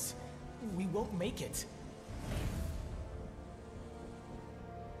blood beads, we won't make it.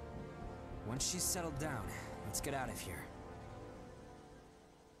 Once she's settled down, let's get out of here.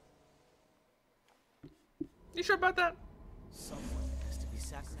 You sure about that? Someone has to be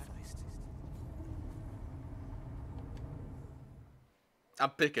sacrificed.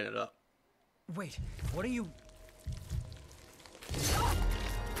 I'm picking it up. Wait, what are you...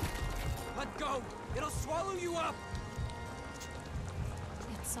 Let go! It'll swallow you up!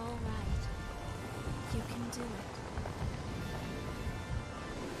 It's all right. You can do it.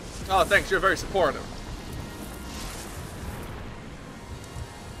 Oh, thanks. You're very supportive.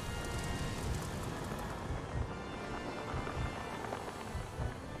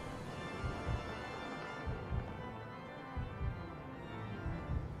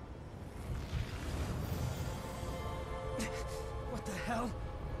 What the hell?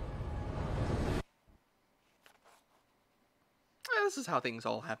 This is how things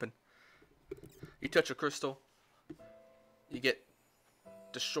all happen. You touch a crystal, you get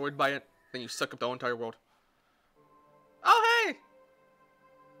destroyed by it, then you suck up the whole entire world. Oh, hey!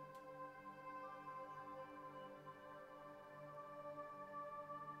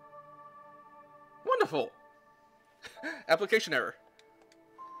 Wonderful! Application error.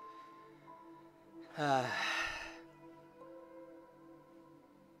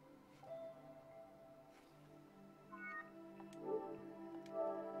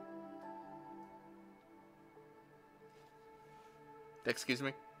 Excuse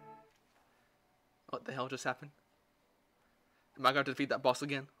me? What the hell just happened? Am I going to defeat that boss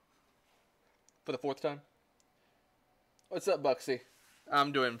again? For the 4th time? What's up, Buxy?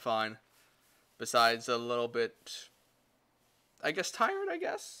 I'm doing fine. Besides a little bit... I guess tired, I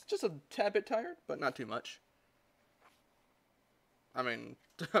guess? Just a tad bit tired, but not too much. I mean,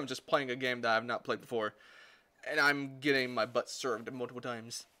 I'm just playing a game that I've not played before. And I'm getting my butt served multiple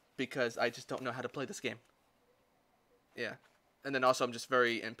times. Because I just don't know how to play this game. Yeah. And then also I'm just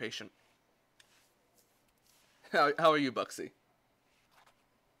very impatient. How are you, Buxy?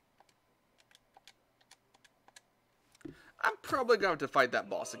 I'm probably going to fight that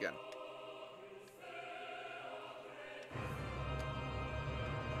boss again.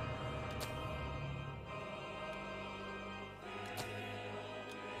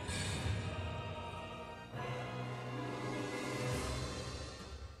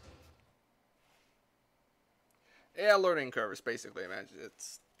 Yeah, learning curves, basically, man.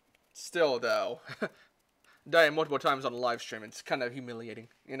 It's still, though, dying multiple times on a live stream, it's kind of humiliating,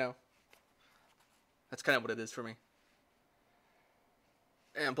 you know? That's kind of what it is for me.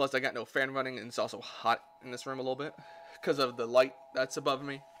 And plus, I got no fan running, and it's also hot in this room a little bit because of the light that's above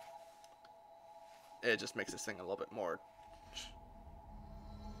me. It just makes this thing a little bit more...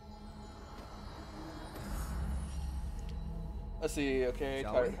 Let's see, okay,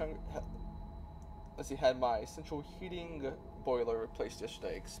 let's see, had my central heating boiler replaced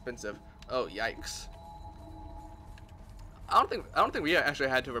yesterday. Expensive. Oh, yikes. I don't think we actually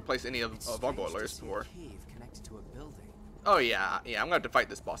had to replace any of our boilers before. Cave connected to a building. Oh yeah, I'm gonna have to fight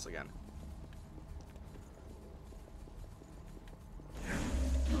this boss again.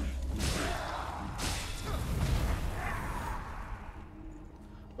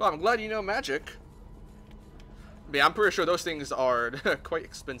 Well, I'm glad you know magic. But yeah, I'm pretty sure those things are quite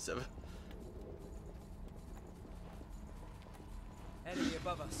expensive. Enemy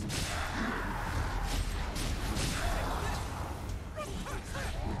above us.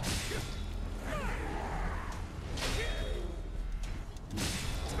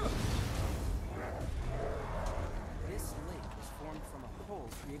 This lake was formed from a hole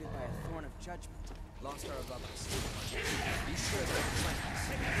created by a thorn of judgment. Lost are above us. Be sure to flank us.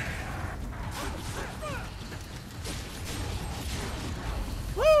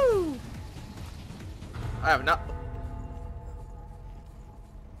 Woo! I have not.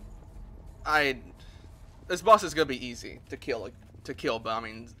 This boss is gonna be easy to kill, but I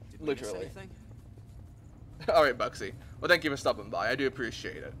mean, literally. All right, Buxy. Well, thank you for stopping by. I do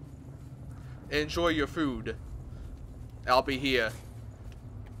appreciate it. Enjoy your food. I'll be here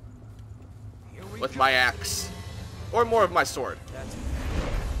with my axe, or more of my sword.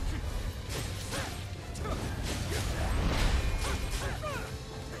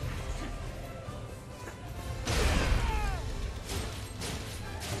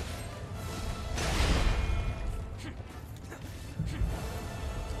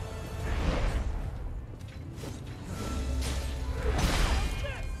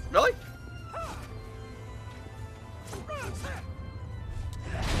 Really?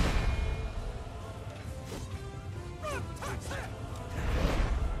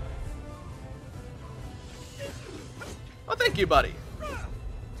 Oh, thank you, buddy.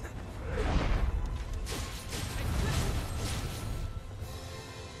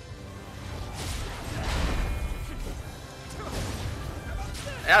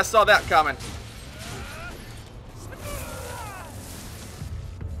 Yeah, I saw that coming.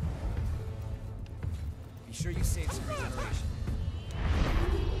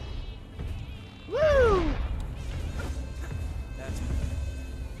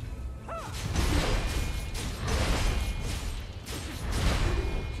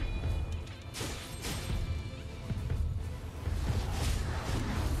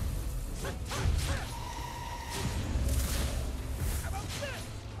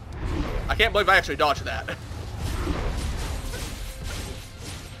 can't believe I actually dodged that.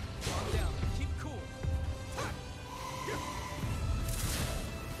 Keep cool.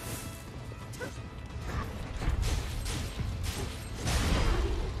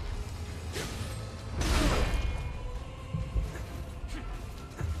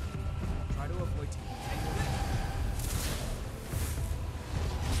 Try to avoid taking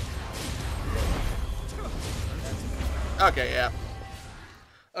Okay, yeah.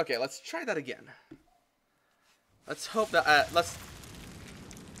 Okay, let's try that again. Let's hope that,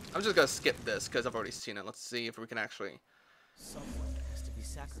 I'm just gonna skip this, because I've already seen it. Let's see if we can actually... Someone has to be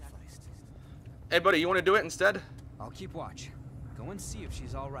sacrificed. Hey, buddy, you want to do it instead? I'll keep watch. Go and see if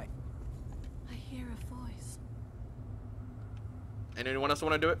she's all right. I hear a voice. Anyone else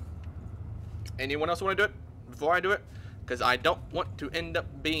want to do it? Anyone else want to do it before I do it? Because I don't want to end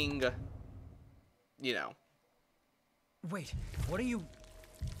up being, you know... Wait, what are you...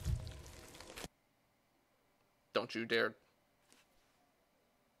 Don't you dare.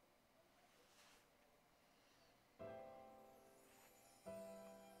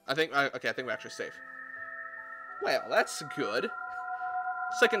 I think we're actually safe. Well, that's good.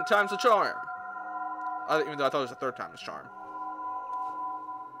 Second time's the charm. Even though I thought it was the third time's charm.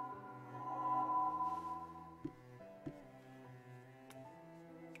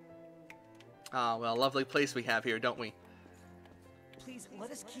 Ah, well, lovely place we have here, don't we? Please, let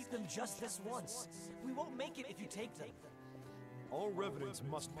us keep them just this once. We won't make it if you take them. All revenants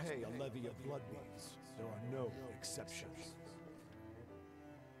must pay a levy of blood beads. There are no exceptions.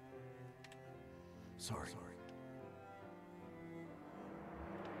 Sorry.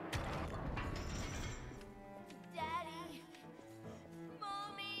 Daddy!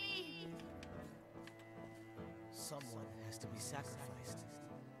 Mommy! Someone has to be sacrificed.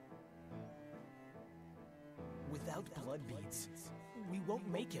 Without blood beads, we won't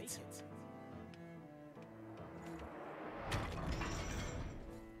make it.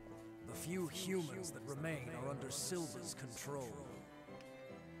 The few humans that remain are under Silva's control.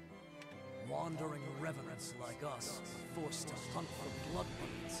 Wandering revenants like us are forced to hunt for blood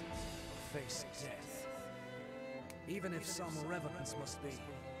beads or face death. Even if some revenants must be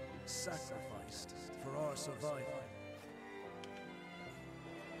sacrificed for our survival.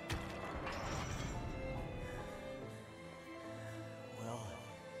 Well,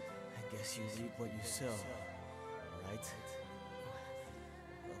 I guess you reap what you sow, right?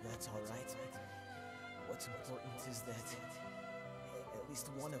 Well, that's all right. What's important is that at least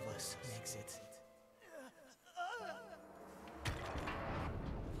one of us makes it.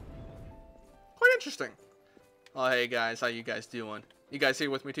 Quite interesting. Oh, hey guys, how you guys doing? You guys here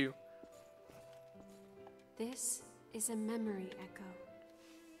with me too? This is a memory echo.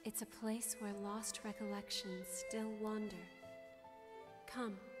 It's a place where lost recollections still wander.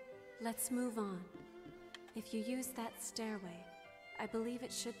 Come, let's move on. If you use that stairway, I believe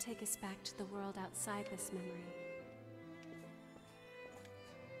it should take us back to the world outside this memory.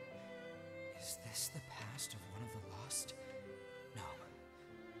 Is this the past of one of the lost? No.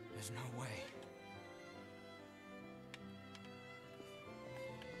 There's no way.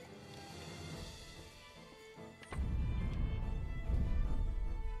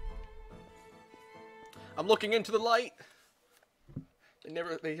 I'm looking into the light.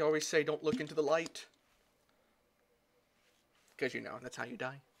 They always say don't look into the light. Because you know, that's how you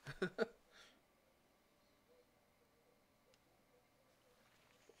die.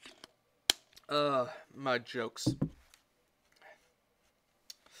 My jokes.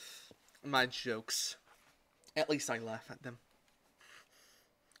 My jokes. At least I laugh at them.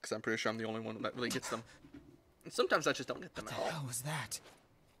 Because I'm pretty sure I'm the only one that really gets them. And sometimes I just don't get them at all. What the hell was that?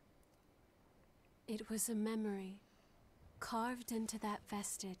 It was a memory, carved into that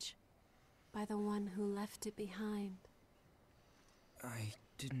vestige by the one who left it behind. I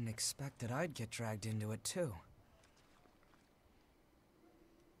didn't expect that I'd get dragged into it too.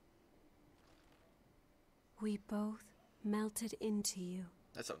 We both melted into you.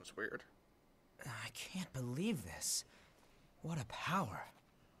 That sounds weird. I can't believe this. What a power.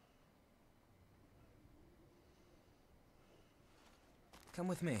 Come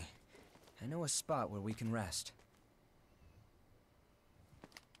with me. I know a spot where we can rest.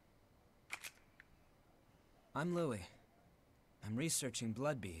 I'm Louis. I'm researching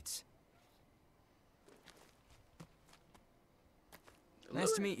blood beads.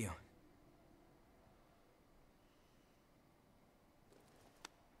 Nice to meet you.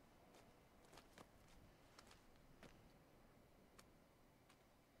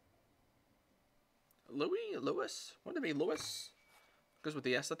 Lewis? Wouldn't it be Lewis? Goes with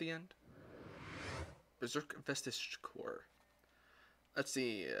the S at the end. Berserk Vestige Core. Let's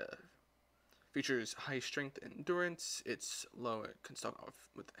see. Features high strength and endurance. It's low. It can start off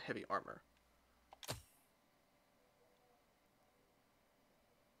with heavy armor.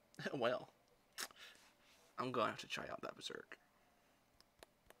 Well, I'm going to have to try out that Berserk.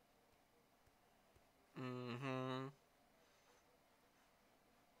 I'm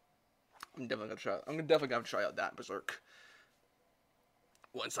definitely gonna try. I'm definitely gonna try out that Berserk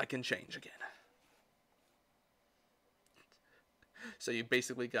once I can change again. So you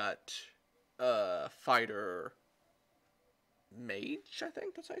basically got fighter, mage. I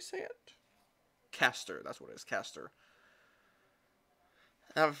think that's how you say it. Caster. That's what it is. Caster.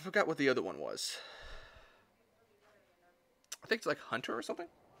 I forgot what the other one was. I think it's like hunter or something.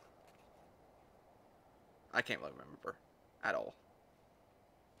 I can't really remember at all.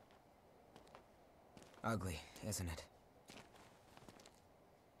 Ugly, isn't it?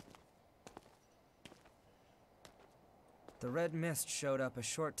 The Red Mist showed up a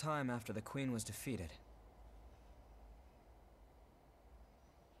short time after the Queen was defeated.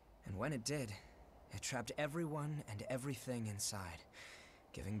 And when it did, it trapped everyone and everything inside,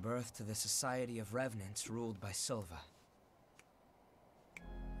 giving birth to the Society of Revenants ruled by Silva.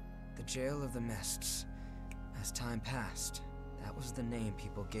 The Jail of the Mists. As time passed, that was the name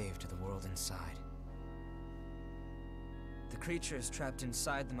people gave to the world inside. The creatures trapped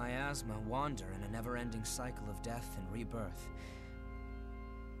inside the miasma wander in a never-ending cycle of death and rebirth,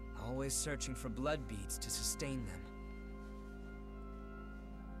 always searching for blood beads to sustain them.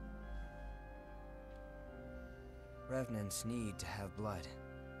 Revenants need to have blood.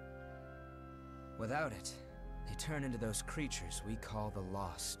 Without it, they turn into those creatures we call the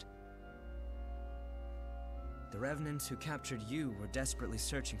Lost. The Revenants who captured you were desperately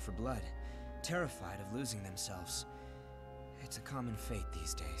searching for blood, terrified of losing themselves. It's a common fate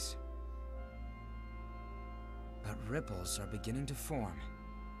these days. But ripples are beginning to form.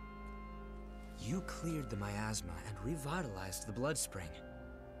 You cleared the miasma and revitalized the blood spring.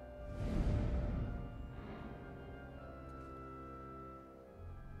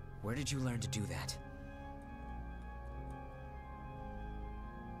 Where did you learn to do that?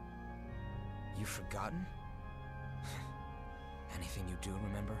 You've forgotten? Anything you do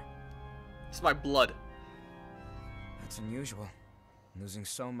remember? It's my blood. That's unusual, losing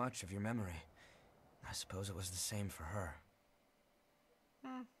so much of your memory. I suppose it was the same for her.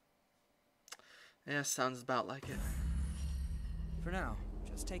 Yeah, sounds about like it. For now,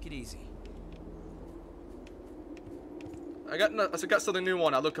 just take it easy. I got something new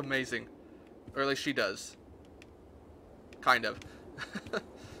on. I look amazing. Or at least she does. Kind of.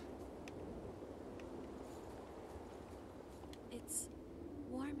 It's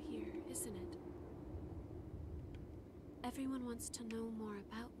warm here, isn't it? Everyone wants to know more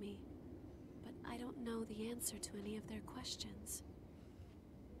about me, but I don't know the answer to any of their questions.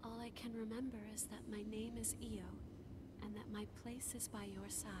 All I can remember is that my name is Io, and that my place is by your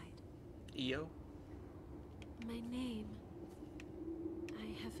side. Io? My name...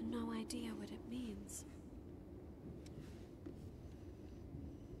 I have no idea what it means.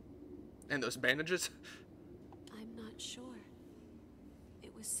 And those bandages? I'm not sure.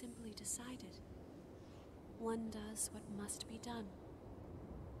 It was simply decided. One does what must be done.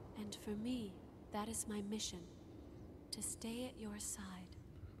 And for me, that is my mission. To stay at your side.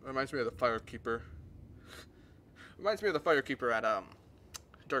 Reminds me of the Firekeeper. Reminds me of the Firekeeper at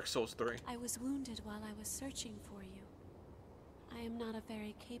Dark Souls 3. I was wounded while I was searching for you. I am not a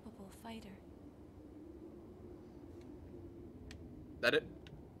very capable fighter. That it?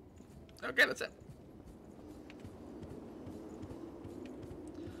 Okay, that's it.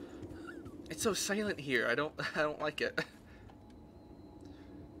 It's so silent here. I don't like it.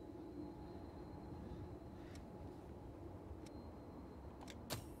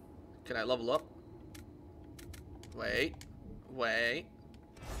 Can I level up? Wait.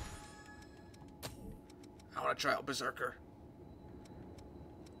 I want to try out Berserker.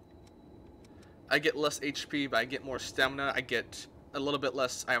 I get less HP, but I get more stamina. I get a little bit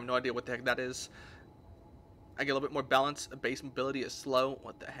less. I have no idea what the heck that is. I get a little bit more balance. Base mobility is slow.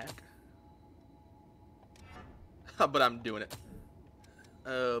 What the heck? But I'm doing it.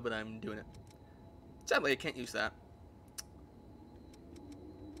 But I'm doing it. Sadly, I can't use that.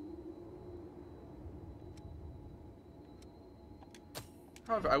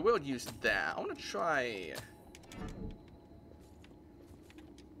 However, I will use that. I want to try...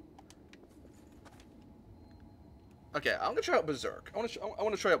 Okay, I'm gonna try out Berserk. I want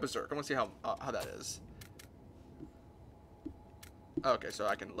to try out Berserk. I want to see how that is. Okay, so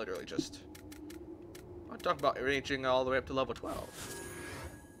I can literally just... I'll talk about ranging all the way up to level 12.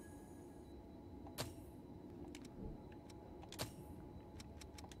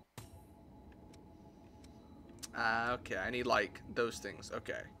 Okay, I need like those things.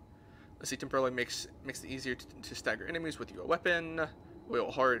 Okay. Let's see. Temporarily makes it easier to stagger enemies with your weapon.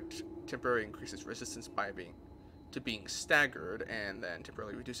 Will Heart temporarily increases resistance by being staggered, and then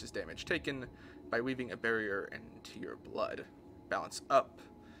temporarily reduces damage taken by weaving a barrier into your blood. Balance up.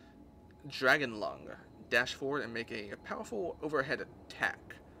 Dragon Lung. Dash forward and make a powerful overhead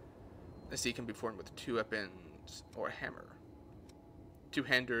attack. Let's see, it can be performed with 2 weapons or a hammer.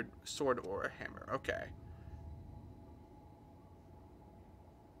 2-handed sword or a hammer. Okay.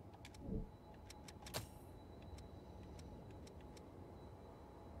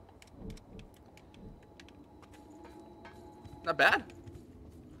 Not bad.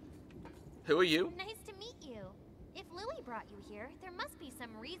 Who are you? Nice to meet you. If Louis brought you here, there must be some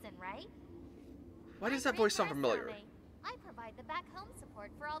reason, right? Why does that voice sound familiar? I provide the back home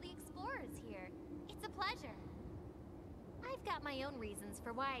support for all the explorers here. It's a pleasure. I've got my own reasons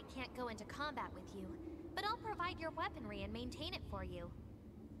for why I can't go into combat with you, but I'll provide your weaponry and maintain it for you.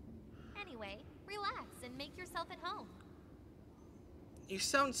 Anyway, relax and make yourself at home. You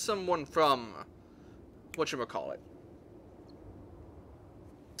sound someone from whatchamacallit.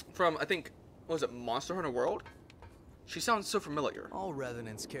 From, I think, what was it, Monster Hunter World? She sounds so familiar. All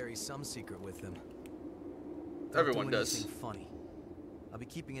revenants carry some secret with them. Everyone Don't do does. anything funny. I'll be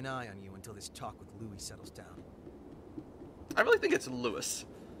keeping an eye on you until this talk with Louis settles down. I really think it's Lewis.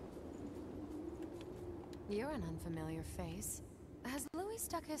 You're an unfamiliar face. Has Louis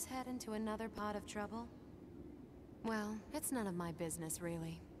stuck his head into another pot of trouble? Well, it's none of my business,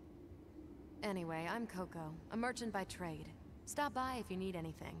 really. Anyway, I'm Coco, a merchant by trade. Stop by if you need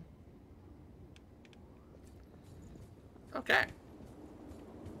anything. Okay.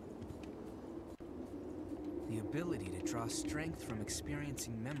 The ability to draw strength from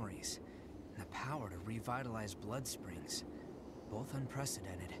experiencing memories, and the power to revitalize blood springs. Both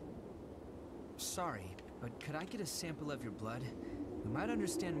unprecedented. Sorry, but could I get a sample of your blood? We might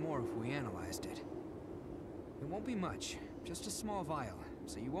understand more if we analyzed it. It won't be much, just a small vial,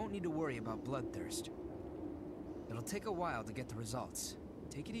 so you won't need to worry about bloodthirst. It'll take a while to get the results.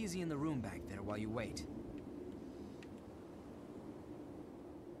 Take it easy in the room back there while you wait.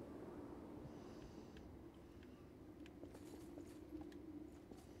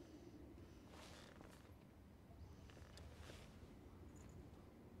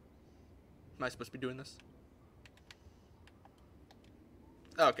 Am I supposed to be doing this?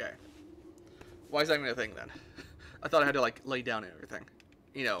 Okay. Why is that even a thing then? I thought I had to like lay down and everything.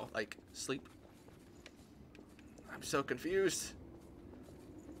 You know, like sleep. I'm so confused.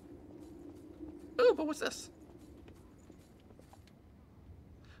 Ooh, but what's this?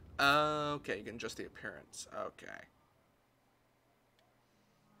 Okay, you can adjust the appearance. Okay.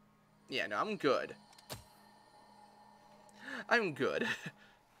 Yeah, no, I'm good. I'm good.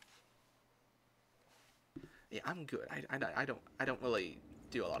 Yeah, I'm good. I don't really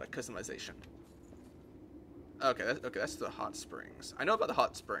do a lot of customization. Okay, that's the hot springs. I know about the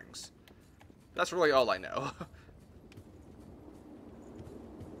hot springs. That's really all I know.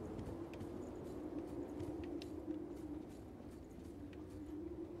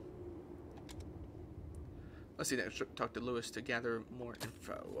 Let's see, next talk to Lewis to gather more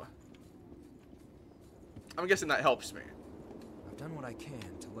info. I'm guessing that helps me. I've done what I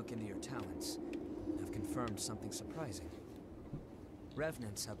can to look into your talents. I've confirmed something surprising.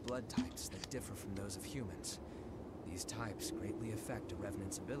 Revenants have blood types that differ from those of humans. These types greatly affect a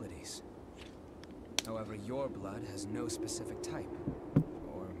Revenant's abilities. However, your blood has no specific type.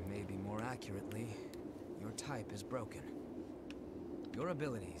 Or maybe more accurately, your type is broken. Your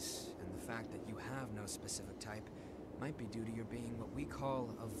abilities, and the fact that you have no specific type, might be due to your being what we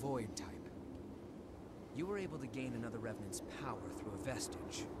call a void type. You were able to gain another Revenant's power through a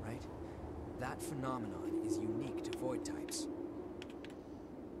vestige, right? That phenomenon is unique to void types.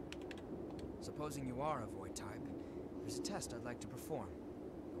 Supposing you are a void type, there's a test I'd like to perform.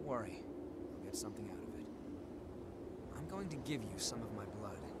 Don't worry, I'll get something out of it. I'm going to give you some of my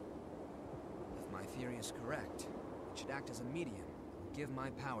blood. If my theory is correct, it should act as a medium that will give my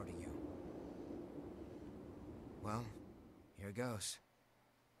power to you. Well, here goes.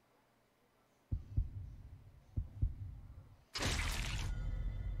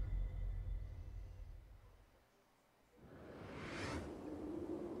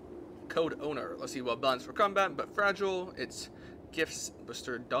 Code owner. Let's see what balance for combat, but fragile. It's gifts,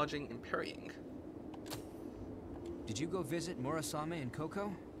 booster, dodging, and parrying. Did you go visit Murasame and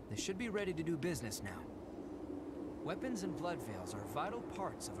Coco? They should be ready to do business now. Weapons and blood veils are vital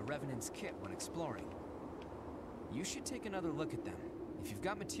parts of a Revenant's kit when exploring. You should take another look at them. If you've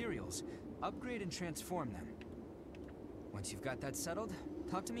got materials, upgrade and transform them. Once you've got that settled,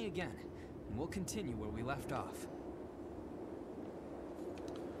 talk to me again. and we'll continue where we left off.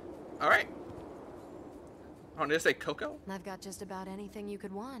 Alright. Oh, did I say Coco? I've got just about anything you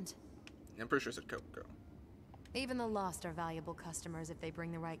could want. I'm pretty sure I said Coco. Even the lost are valuable customers if they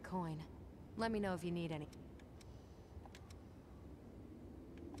bring the right coin. Let me know if you need any.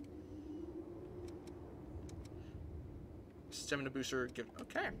 Stamina booster, give.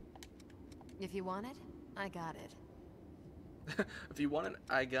 Okay. If you want it, I got it. If you want it,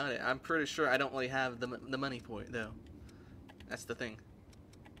 I got it. I'm pretty sure I don't really have the money for it, though. That's the thing.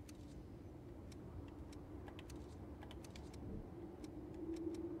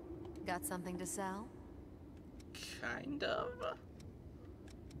 Got something to sell? Kind of.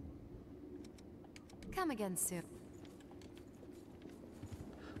 Come again soon.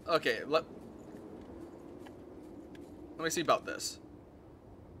 Okay, let me see about this.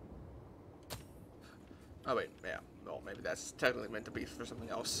 Oh wait, yeah. Well, maybe that's technically meant to be for something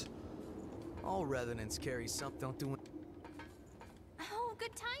else. All revenants carry something. Don't do it. Oh,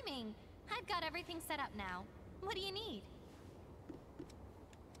 good timing. I've got everything set up now. What do you need?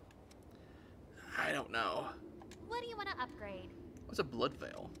 I don't know. What do you want to upgrade? What's a blood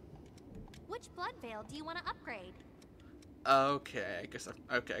veil? Which blood veil do you want to upgrade? Okay, I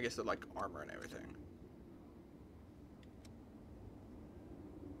guess they're like armor and everything.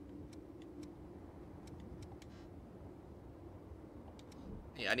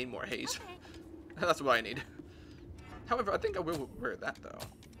 Yeah, I need more haze. Okay. That's what I need. However, I think I will wear that though.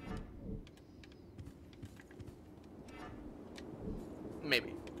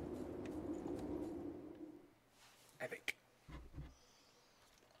 Maybe. I think.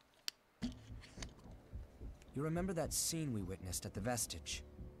 You remember that scene we witnessed at the Vestige?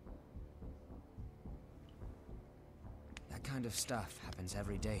 That kind of stuff happens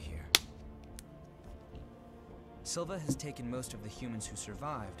every day here. Silva has taken most of the humans who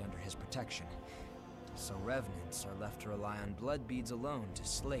survived under his protection, so revenants are left to rely on blood beads alone to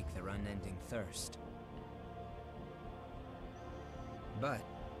slake their unending thirst. But,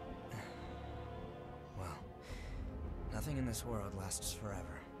 well, nothing in this world lasts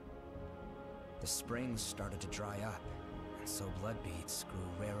forever. The springs started to dry up, and so blood beads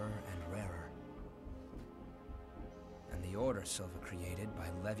grew rarer and rarer. And the order Silva created by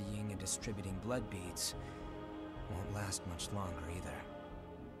levying and distributing blood beads won't last much longer either.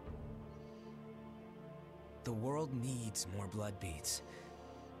 The world needs more blood beads.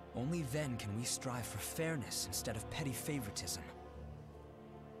 Only then can we strive for fairness instead of petty favoritism.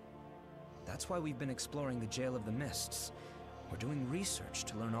 That's why we've been exploring the Jail of the Mists. We're doing research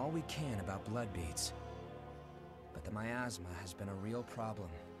to learn all we can about blood beads. But the miasma has been a real problem.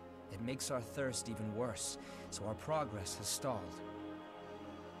 It makes our thirst even worse, so our progress has stalled.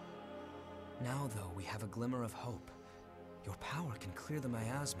 Now, though, we have a glimmer of hope. Your power can clear the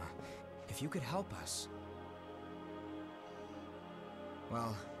miasma. If you could help us,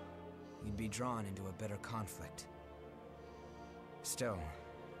 well, you'd be drawn into a bitter conflict. Still,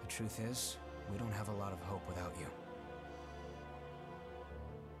 the truth is, we don't have a lot of hope without you.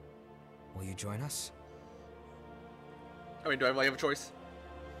 Will you join us? I mean, do I really have a choice?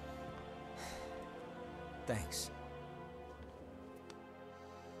 Thanks.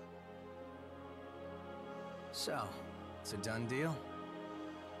 So, it's a done deal?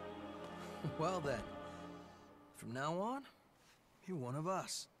 Well then, from now on, you're one of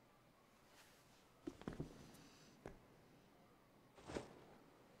us.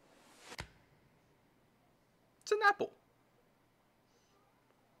 It's an apple.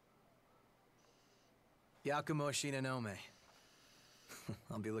 Yakumo Shinonome.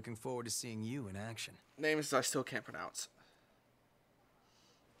 I'll be looking forward to seeing you in action. Names I still can't pronounce.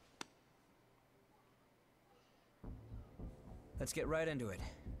 Let's get right into it.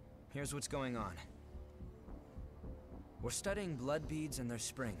 Here's what's going on. We're studying blood beads and their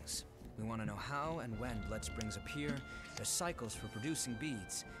springs. We want to know how and when blood springs appear, their cycles for producing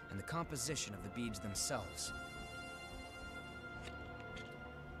beads, and the composition of the beads themselves.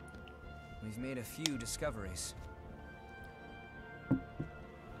 We've made a few discoveries.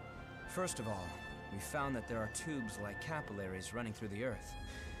 First of all, we found that there are tubes like capillaries running through the earth.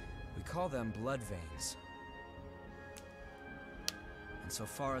 We call them blood veins. And so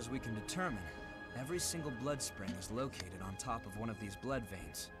far as we can determine, every single blood spring is located on top of one of these blood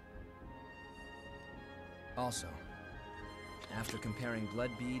veins. Also, after comparing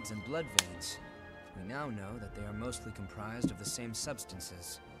blood beads and blood veins, we now know that they are mostly comprised of the same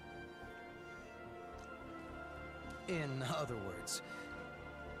substances. In other words,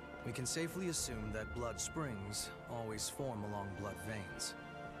 we can safely assume that blood springs always form along blood veins.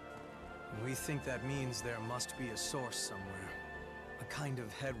 We think that means there must be a source somewhere, a kind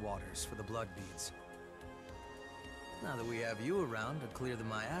of headwaters for the blood beads. Now that we have you around to clear the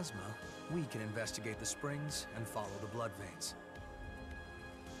miasma, we can investigate the springs and follow the blood veins.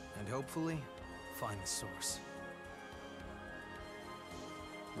 And hopefully, find the source.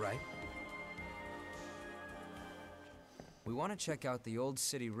 Right? We want to check out the old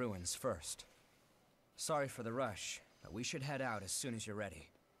city ruins first. Sorry for the rush, but we should head out as soon as you're ready.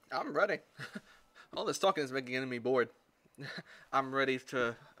 I'm ready. All this talking is making me bored. I'm ready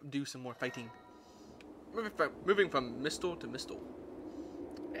to do some more fighting. Moving from Mistle to Mistle.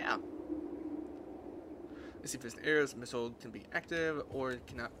 Yeah. Let's see if there's an area Mistle can be active or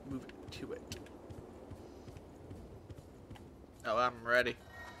cannot move to it. Oh, I'm ready.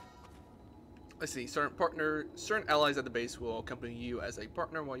 Let's see. Certain allies at the base will accompany you as a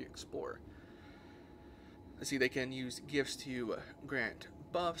partner while you explore. Let's see. They can use gifts to grant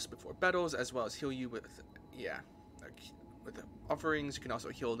buffs before battles, as well as heal you with, with the offerings. You can also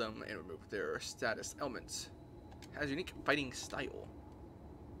heal them and remove their status elements. Has unique fighting style.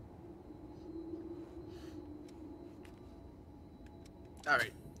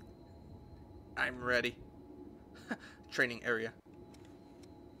 Alright. I'm ready. Training area.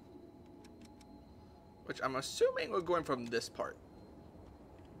 Which I'm assuming we're going from this part.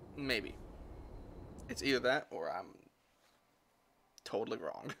 Maybe. It's either that or I'm totally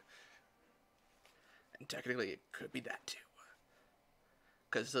wrong. And technically it could be that too.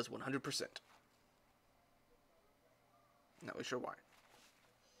 Because it says 100%. Not really sure why.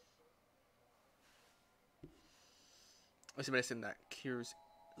 Let's see medicine that cures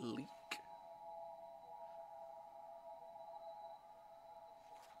leak.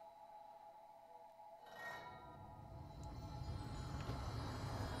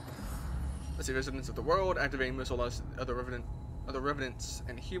 Let's see, residents of the world. Activating missile allows other revenants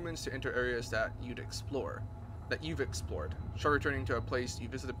and humans to enter areas that you've explored. Try returning to a place you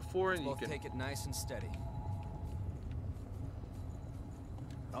visited before, and you can take it nice and steady.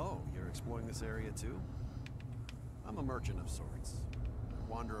 Oh, you're exploring this area too? I'm a merchant of sorts. I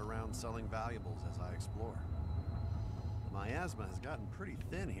wander around selling valuables as I explore. The miasma has gotten pretty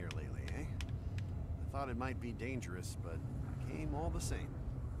thin here lately, eh? I thought it might be dangerous, but came all the same.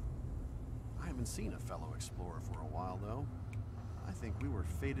 I haven't seen a fellow explorer for a while, though. I think we were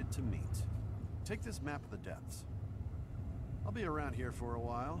fated to meet. Take this map of the depths. I'll be around here for a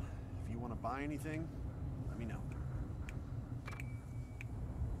while. If you want to buy anything, let me know.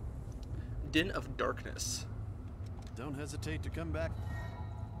 Den of Darkness. Don't hesitate to come back.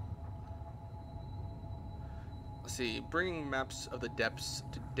 Let's see, bringing maps of the depths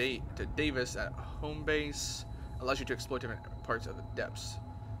to Davis at home base allows you to explore different parts of the depths.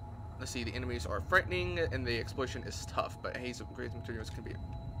 Let's see, the enemies are frightening and the exploration is tough, but haze of great materials can be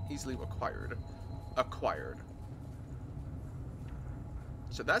easily acquired.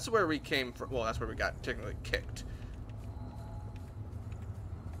 So that's where we came from. Well, that's where we got technically kicked.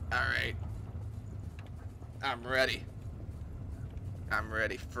 Alright. I'm ready. I'm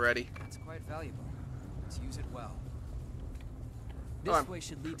ready, Freddy. It's quite valuable. Let's use it well. This way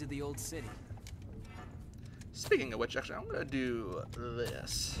should lead to the old city. Speaking of which, actually, I'm gonna do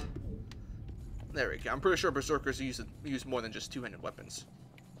this. There we go. I'm pretty sure berserkers use more than just two-handed weapons.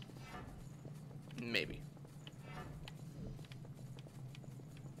 Maybe.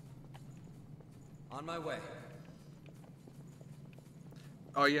 On my way.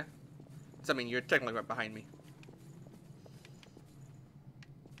 Oh yeah? So, I mean, you're technically right behind me.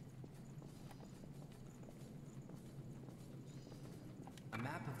 A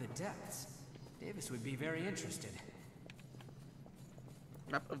map of the depths. Davis would be very interested.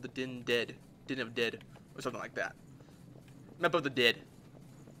 Map of the Den of Dead. Or something like that. Map of the Dead.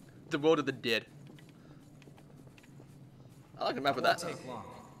 The World of the Dead. I like the map of that. Won't take long.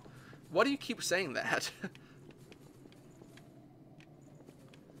 Why do you keep saying that?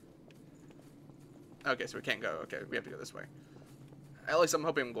 Okay, so we can't go. Okay, we have to go this way. At least I'm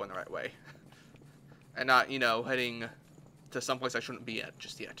hoping I'm going the right way. And not, you know, heading to someplace I shouldn't be at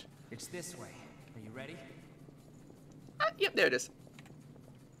just yet. It's this way. Are you ready? Yep, there it is.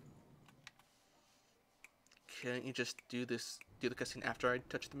 Can't you just do the cutscene after I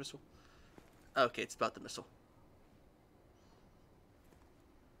touch the missile? Okay, it's about the missile.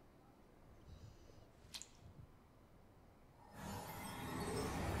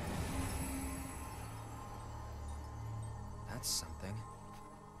 That's something.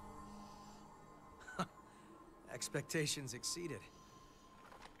 Expectations exceeded.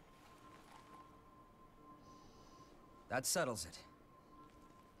 That settles it.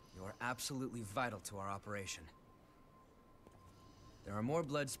 You're absolutely vital to our operation. There are more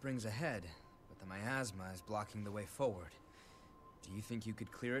blood springs ahead, but the miasma is blocking the way forward. Do you think you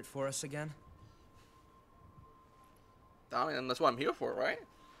could clear it for us again? I mean, that's what I'm here for, right?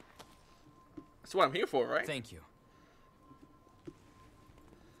 That's what I'm here for, right? Thank you.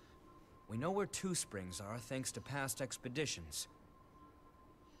 We know where Two Springs are thanks to past expeditions.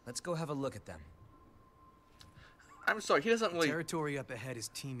 Let's go have a look at them. I'm sorry, he doesn't really... Territory up ahead is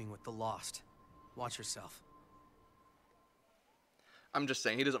teeming with the lost. Watch yourself. I'm just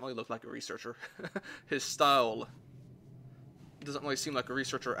saying, he doesn't really look like a researcher. His style doesn't really seem like a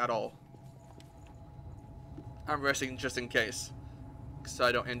researcher at all. I'm resting just in case, so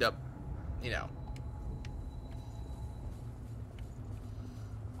I don't end up, you know.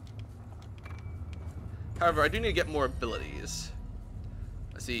 However, I do need to get more abilities.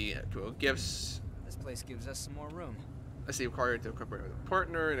 Let's see, gifts. This place gives us some more room. Let's see, required to incorporate with a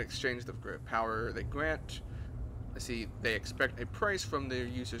partner in exchange for the power they grant. Let's see, they expect a price from their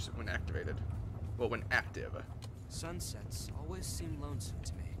users when activated. Well, when active. Sunsets always seem lonesome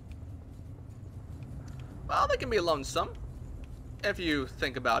to me. Well, they can be lonesome, if you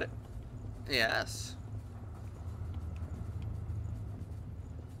think about it. Yes.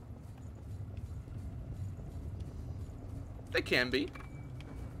 They can be.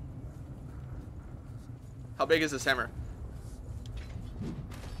 How big is this hammer?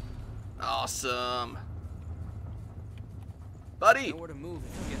 Awesome. Buddy! Nowhere to move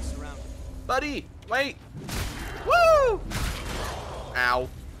if you get surrounded. Buddy! Wait! Woo! Ow.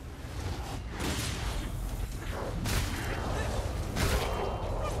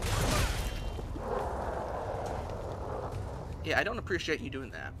 Yeah, I don't appreciate you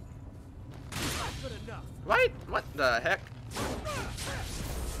doing that. Right? What the heck?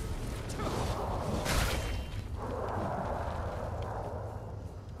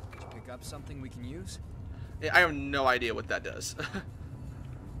 Did you pick up something we can use? Yeah, I have no idea what that does.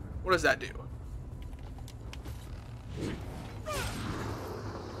 What does that do?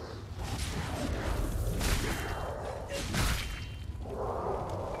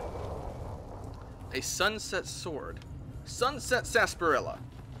 A sunset sword. Sunset sarsaparilla.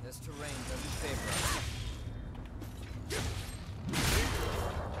 This terrain doesn't favor us.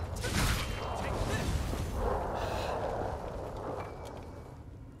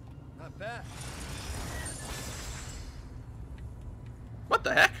 Not bad. What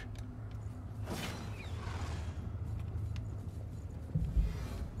the heck?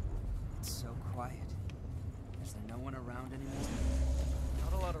 It's so quiet. Is there no one around anymore?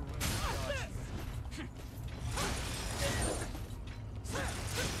 Not a lot of room to dodge here.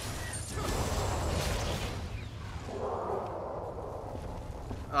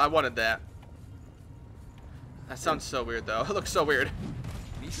 I wanted that. That sounds so weird, though. It looks so weird.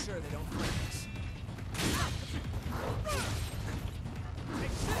 Be sure they don't break us.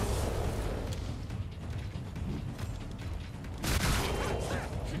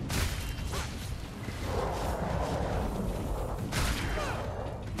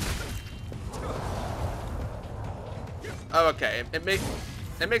 Oh, okay. It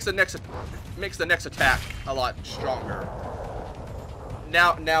makes the next attack a lot stronger.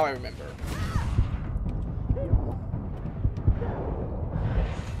 Now I remember.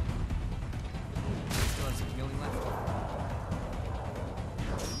 Still have some healing left.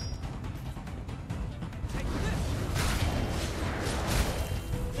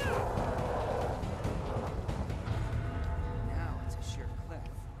 Now it's a sheer cliff.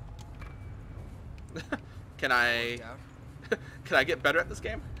 Can I can I get better at this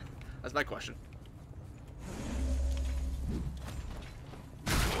game? That's my question.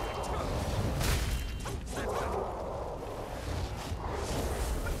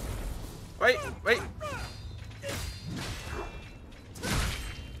 Wait.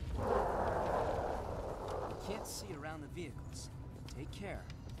 Can't see around the vehicles. Take care.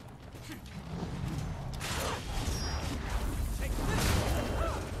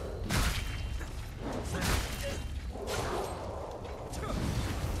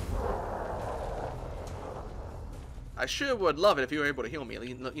 I sure would love it if you were able to heal me,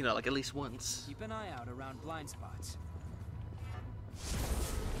 you know, like at least once. Keep an eye out around blind spots.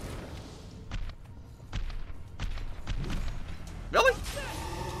 Really?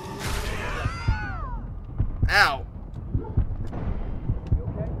 Ow.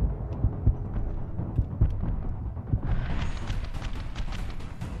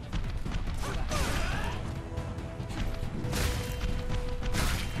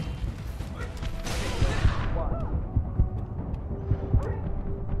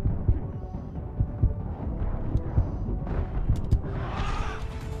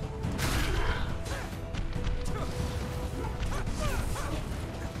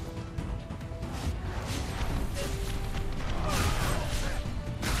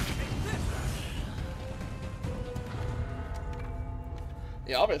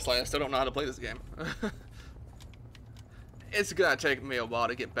 Yeah, obviously, I still don't know how to play this game. It's gonna take me a while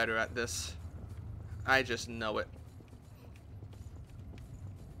to get better at this. I just know it.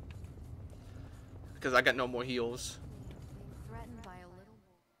 Because I got no more heals. Threatened by a little...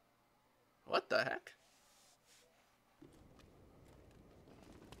 What the heck?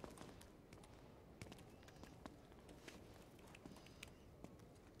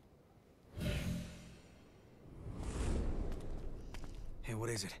 Hey, what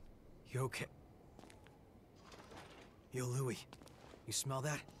is it? You okay? Yo, Louis. You smell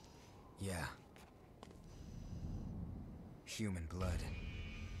that? Yeah. Human blood.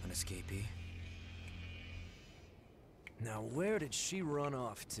 An escapee. Now, where did she run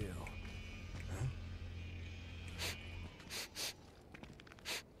off to? Huh?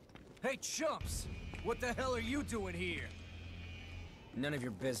 Hey, chumps! What the hell are you doing here? None of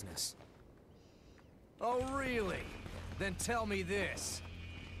your business. Oh, really? Then tell me this.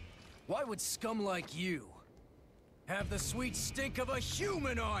 Why would scum like you have the sweet stink of a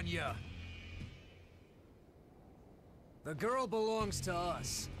human on ya? The girl belongs to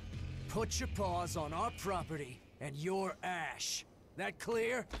us. Put your paws on our property and your ash. That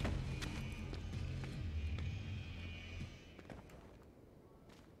clear?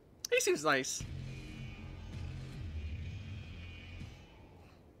 He seems nice.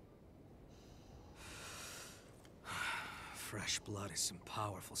 Fresh blood is some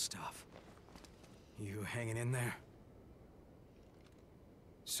powerful stuff. You hanging in there?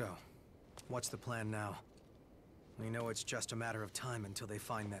 So, what's the plan now? We know it's just a matter of time until they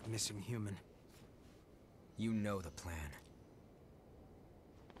find that missing human. You know the plan.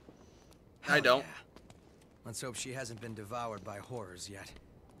 I don't. Yeah. Let's hope she hasn't been devoured by horrors yet.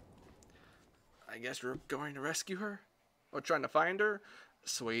 I guess we're going to rescue her? Or trying to find her?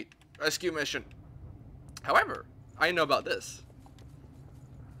 Sweet. Rescue mission. However, I know about this.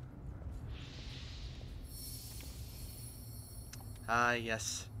 Ah,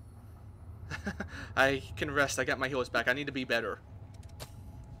 yes. I can rest. I got my heals back. I need to be better.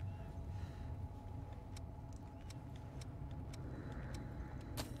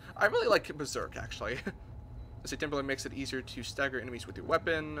 I really like Berserk, actually. This temporarily makes it easier to stagger enemies with your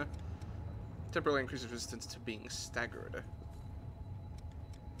weapon. Temporarily increases resistance to being staggered.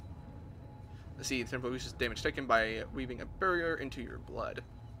 Let's see, temporarily reduces damage taken by weaving a barrier into your blood.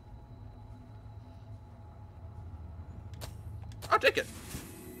 I'll take it.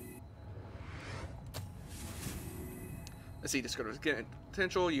 Let's see, discover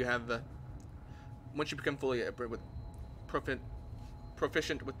potential. You have, once you become fully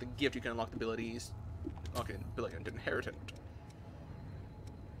proficient with the gift, you can unlock the abilities. Okay, ability and inheritance.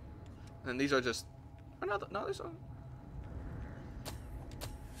 And these are just another. No, there's one.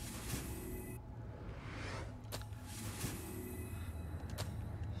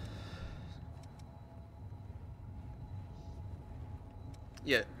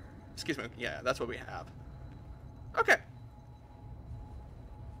 Yeah, excuse me. Yeah, that's what we have. Okay.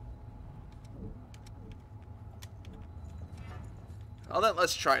 Well then,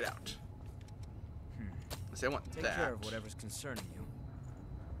 let's try it out. Let's see, I want Take that. care of whatever's concerning you.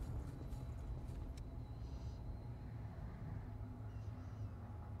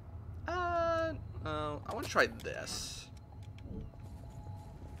 I want to try this.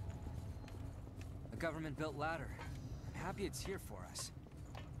 A government-built ladder. I'm happy it's here for us.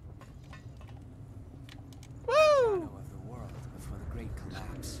 Woo! Shadow of the world before the great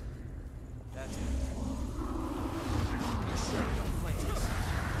collapse. That's it. Flames.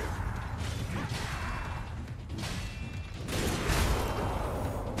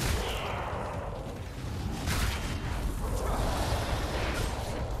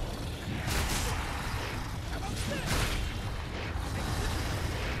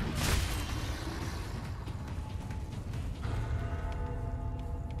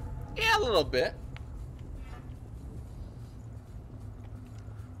 Yeah, a little bit.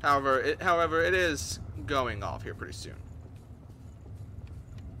 However, it is going off here pretty soon.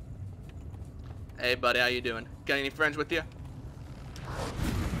 Hey, buddy, how you doing? Got any friends with you?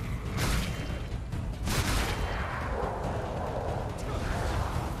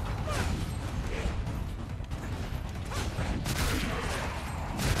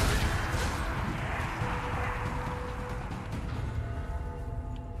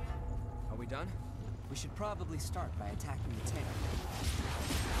 Are we done? We should probably start by attacking the tank.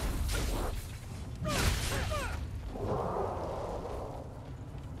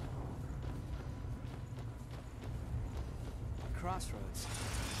 Crossroads.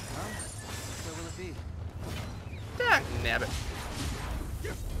 Well, where will it be? Dag nabbit.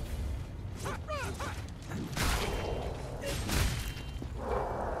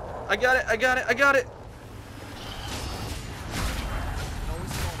 I got it, I got it, I got it!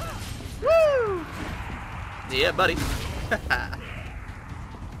 Woo! Yeah, buddy.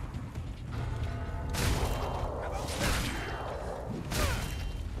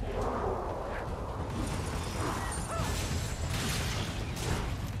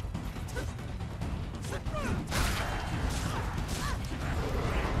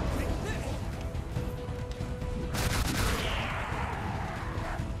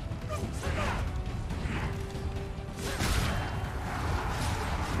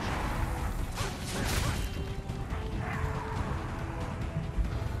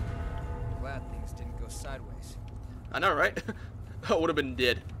 Sideways. I know, right? I would have been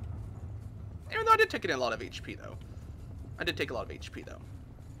dead. Even though I did take in a lot of HP, though. I did take a lot of HP, though.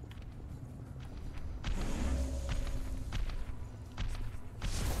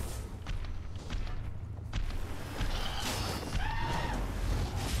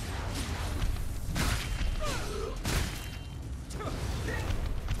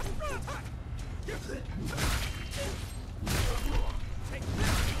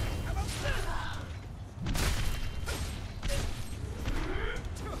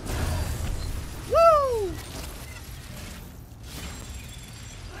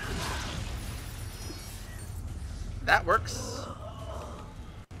 That works.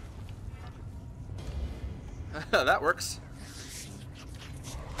 That works.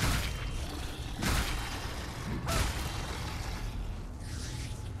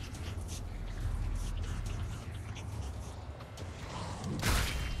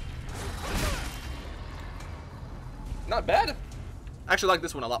 Not bad. I actually like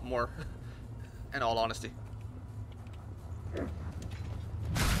this one a lot more, in all honesty.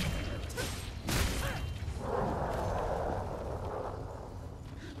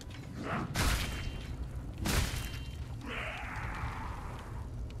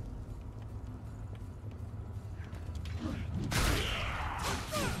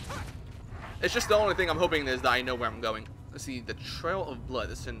 It's just the only thing I'm hoping is that I know where I'm going. Let's see, the Trail of Blood.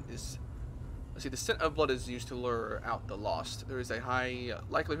 The scent of blood is used to lure out the lost. There is a high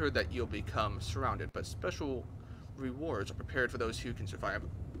likelihood that you'll become surrounded, but special rewards are prepared for those who can survive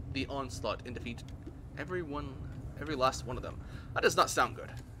the onslaught and defeat every last one of them. That does not sound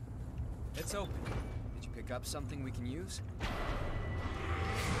good. It's open. Did you pick up something we can use?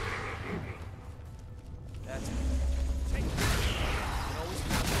 That's it. Take it. You can always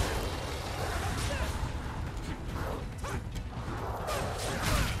call me.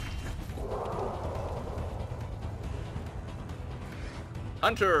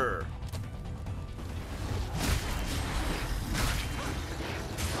 Hunter!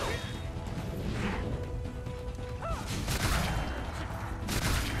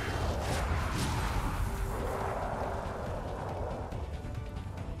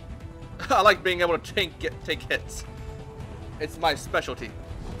 I like being able to take hits. It's my specialty.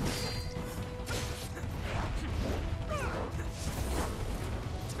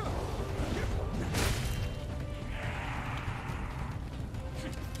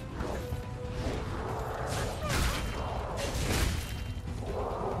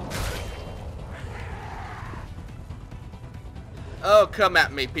 Oh, come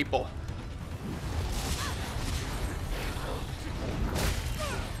at me, people.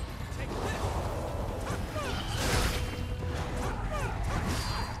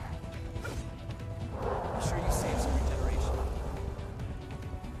 I'm sure you saved some regeneration.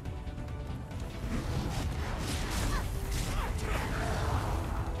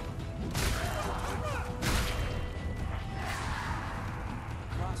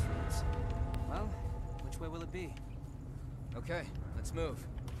 Crossroads. Well, which way will it be? Okay, let's move.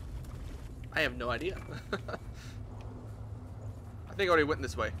 I have no idea. I think I already went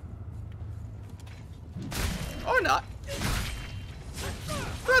this way. Or not.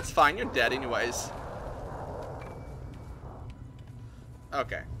 That's fine, you're dead anyways.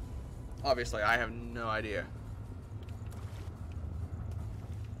 Okay. Obviously, I have no idea.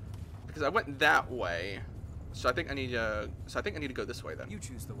 Because I went that way. So I think I need to go this way then. You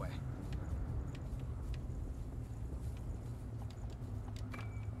choose the way.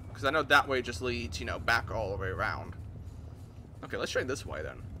 Because I know that way just leads, you know, back all the way around. Okay, let's try this way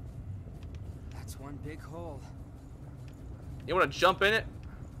then. That's one big hole. You want to jump in it?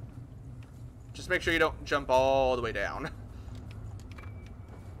 Just make sure you don't jump all the way down.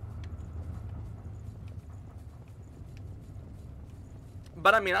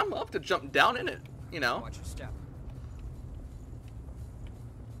 But I mean, I'm up to jump down in it, you know. Watch your step.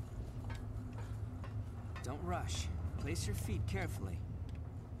 Don't rush. Place your feet carefully.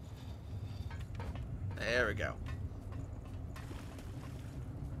 There we go.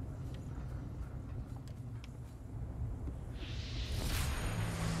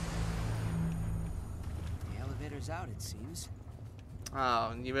 wears out, it seems.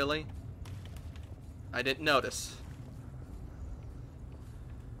 Oh, you really? I didn't notice.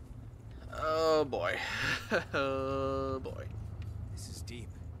 Oh boy. Oh boy. This is deep.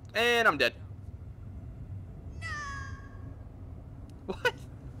 And I'm dead. What?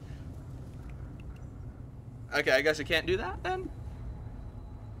 Okay, I guess I can't do that then?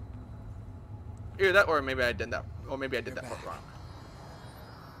 Either that, or maybe I did that. Or maybe I did that part wrong.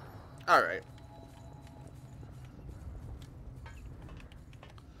 Alright.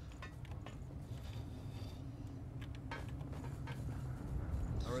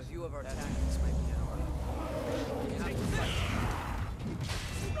 A review of our tactics might be in order. We have to fight.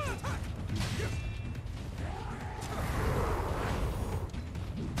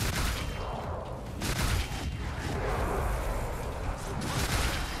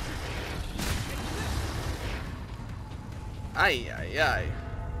 Ay, ay, ay.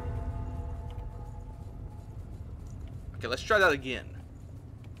 Okay, let's try that again.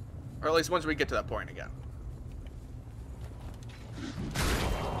 Or at least once we get to that point again.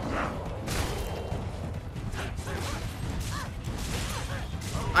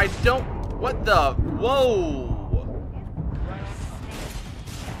 I don't... What the... Whoa!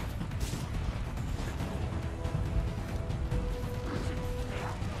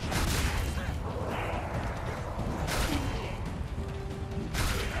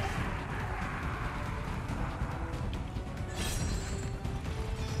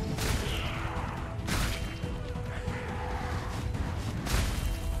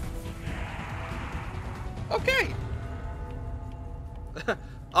 Okay.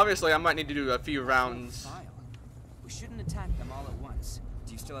 Obviously, I might need to do a few rounds. We shouldn't attack them all at once.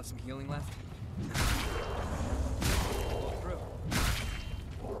 Do you still have some healing left? Through.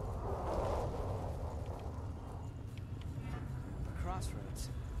 A crossroads.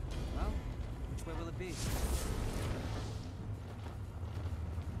 Well, which way will it be?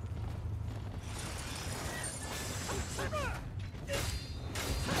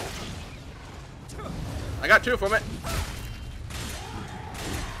 I got two from it.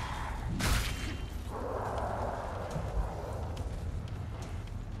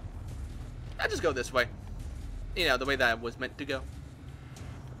 I just go this way. You know, the way that I was meant to go.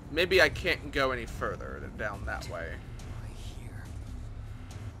 Maybe I can't go any further down that way.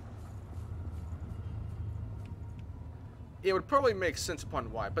 It would probably make sense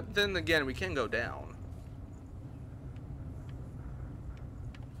upon why, but then again, we can go down.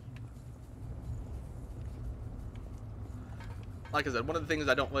 Like I said, one of the things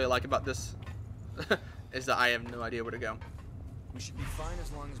I don't really like about this is that I have no idea where to go. We should be fine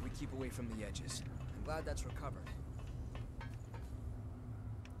as long as we keep away from the edges. I'm glad that's recovered.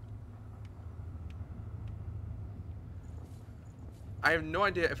 I have no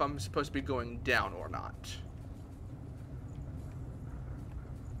idea if I'm supposed to be going down or not.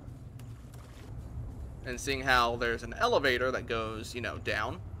 And seeing how there's an elevator that goes, you know,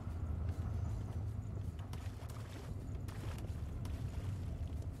 down.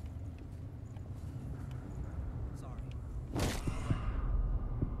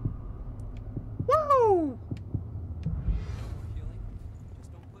 Woo!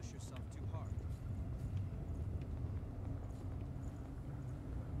 Just don't push yourself too hard.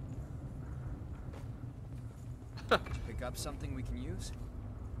 Did you pick up something we can use?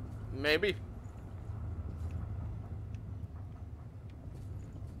 Maybe.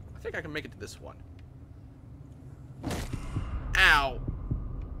 I think I can make it to this one. Ow!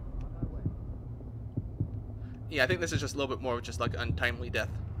 Yeah, I think this is just a little bit more of just like untimely death.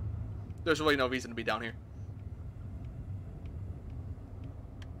 There's really no reason to be down here.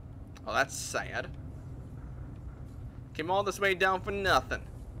 Oh, that's sad. Came all this way down for nothing.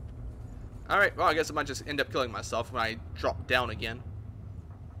 Alright, well, I guess I might just end up killing myself when I drop down again.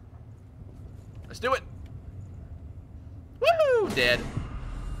 Let's do it! Woohoo! Dead.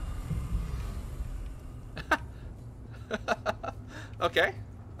 Okay,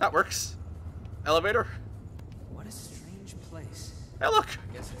 that works. Elevator. What a strange place. Hey, look!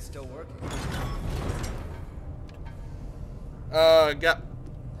 I guess it's still working. Got...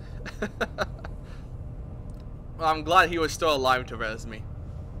 Well, I'm glad he was still alive to res me.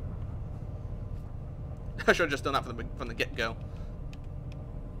 I should have just done that from the get-go.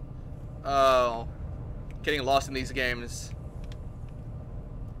 Oh. Getting lost in these games.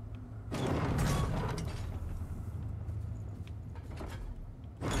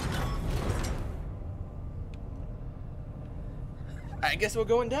 I guess we're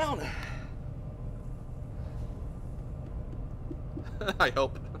going down. I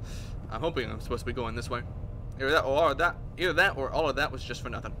hope. I'm hoping I'm supposed to be going this way. Either that or all of that. Either that or all of that was just for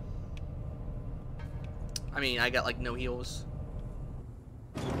nothing. I mean, I got like no heals.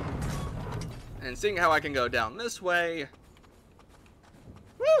 And seeing how I can go down this way.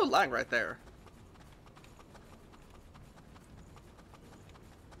 Woo, lag right there.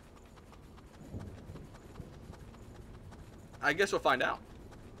 I guess we'll find out.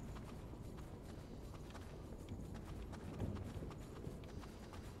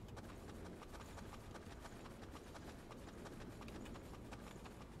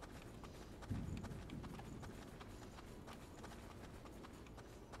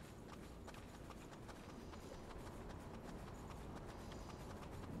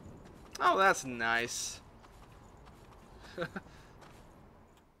 Oh, that's nice. Oh,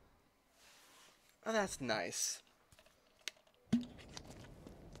 that's nice.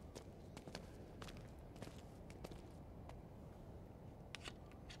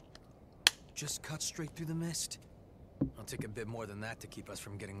 Just cut straight through the mist. I'll take a bit more than that to keep us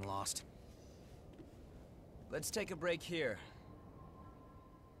from getting lost. Let's take a break here.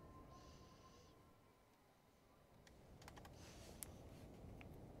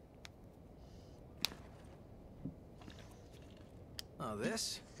 Oh,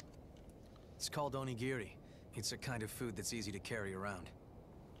 this? It's called onigiri. It's a kind of food that's easy to carry around.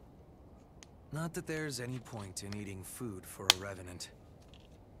 Not that there's any point in eating food for a revenant.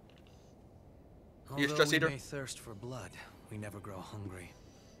 You a stress eater? Although we may thirst for blood, we never grow hungry.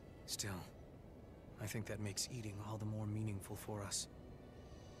 Still, I think that makes eating all the more meaningful for us.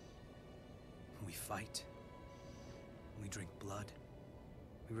 We fight. We drink blood.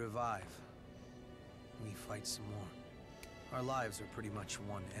 We revive. We fight some more. Our lives are pretty much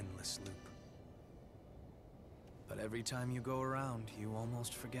one endless loop. But every time you go around, you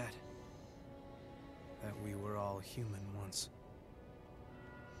almost forget that we were all human once.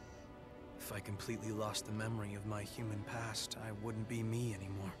 If I completely lost the memory of my human past, I wouldn't be me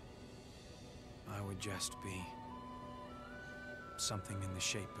anymore. I would just be something in the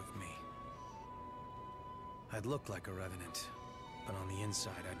shape of me. I'd look like a revenant, but on the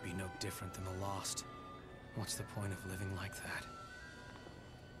inside I'd be no different than the lost. What's the point of living like that?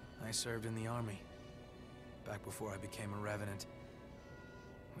 I served in the army, back before I became a revenant.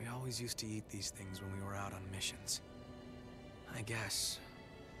 We always used to eat these things when we were out on missions. I guess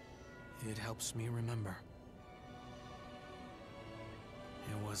it helps me remember.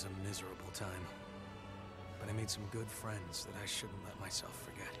 It was a miserable time, but I made some good friends that I shouldn't let myself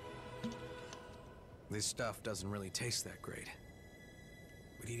forget. This stuff doesn't really taste that great,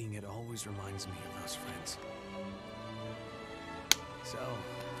 but eating it always reminds me of those friends. So,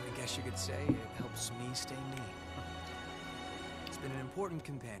 I guess you could say it helps me stay me. It's been an important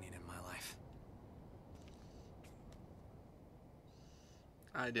companion in my life.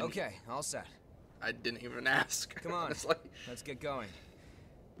 I didn't. Okay, all set. I didn't even ask. Come on, Honestly. let's get going.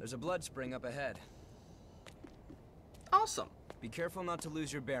 There's a blood spring up ahead. Awesome. Be careful not to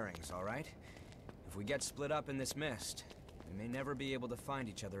lose your bearings, all right? If we get split up in this mist, we may never be able to find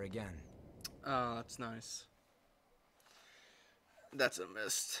each other again. Oh, that's nice. That's a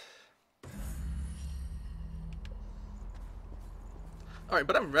mist. Alright,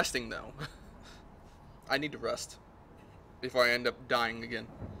 but I'm resting though. I need to rest before I end up dying again.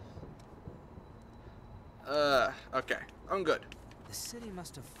 Okay. I'm good. The city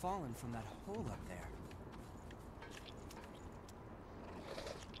must have fallen from that hole up there.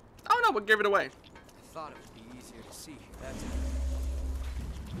 Oh no, what gave it away? I thought it would be easier to see here. That's it.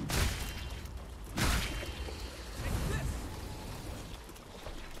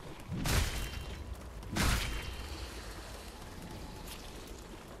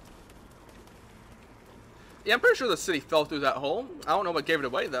 Yeah, I'm pretty sure the city fell through that hole. I don't know what gave it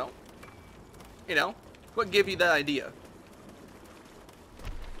away though. You know, what gave you that idea?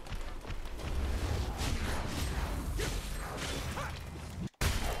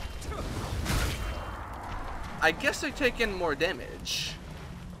 I guess they take in more damage.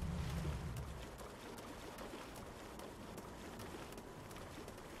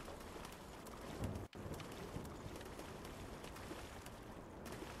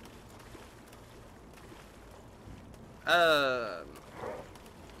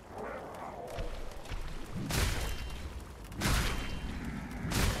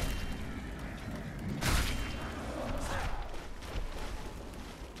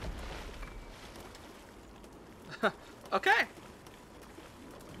 Okay.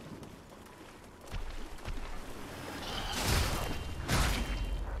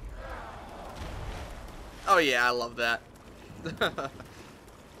 Oh yeah, I love that.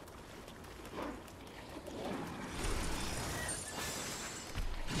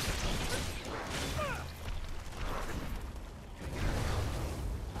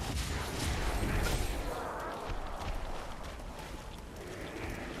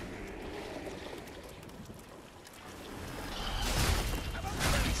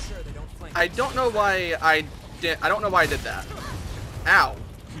 I don't know why I don't know why I did that. Ow.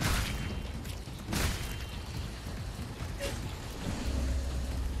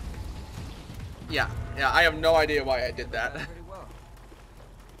 Yeah, I have no idea why I did that.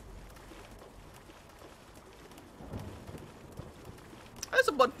 There's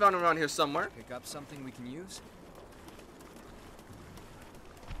a blood fountain around here somewhere. Pick up something we can use?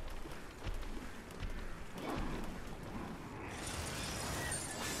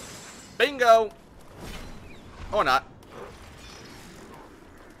 Bingo! Or not.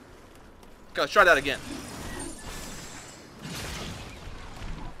 Okay, let's try that again.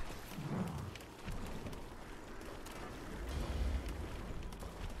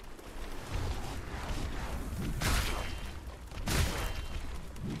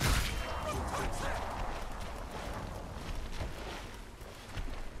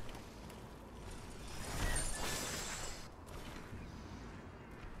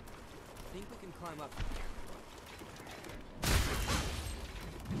 Think we can climb up.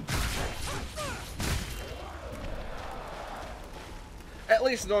 At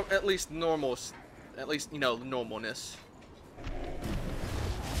least normal, at least, you know, normalness.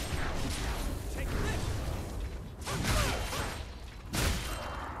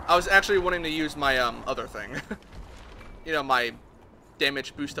 I was actually wanting to use my other thing. You know, my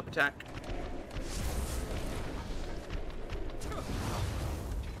damage boost up attack.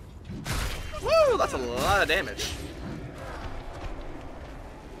 Woo, that's a lot of damage.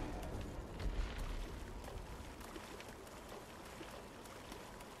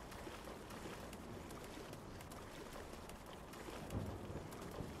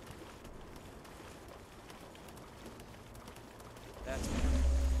 That's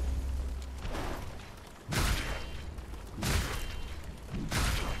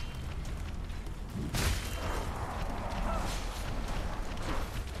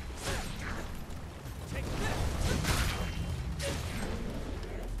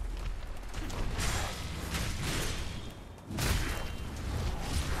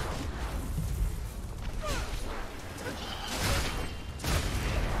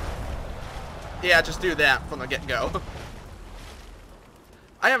Yeah, just do that from the get-go.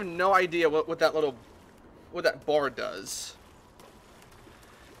 I have no idea what that bar does.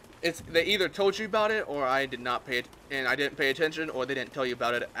 They either told you about it, or I didn't pay attention, or they didn't tell you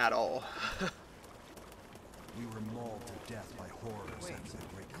about it at all. We were mauled to death by horrors after the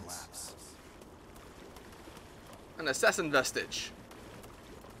Great Collapse. An assassin vestige.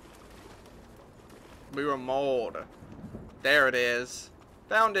 We were mauled. There it is.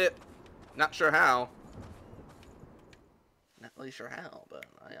 Found it. Not sure how. Not really sure how, but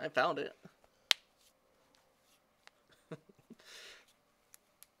I found it.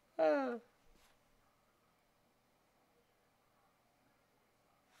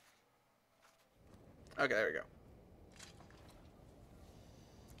 Okay, there we go.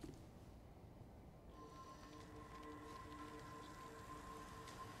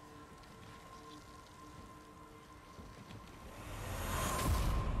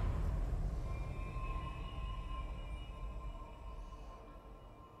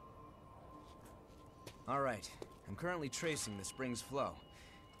 all right. I'm currently tracing the spring's flow.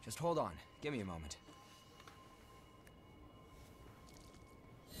 Just hold on. Give me a moment.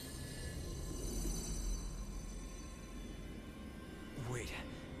 Wait,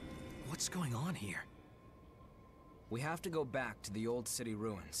 what's going on here? We have to go back to the old city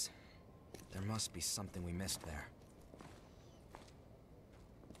ruins. There must be something we missed there.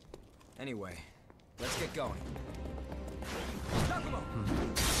 Anyway, let's get going. Giacomo!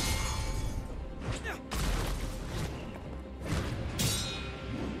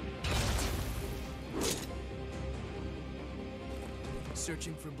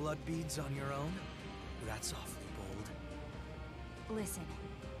 Searching for blood beads on your own? That's awfully bold. Listen,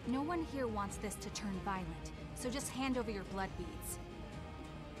 no one here wants this to turn violent, so just hand over your blood beads.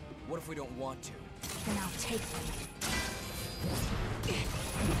 What if we don't want to? Then I'll take them.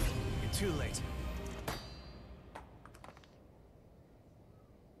 You're too late.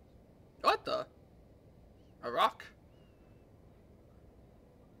 What the? A rock?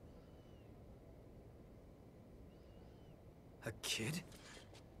 A kid?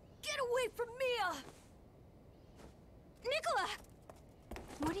 Get away from Mia! Nicola!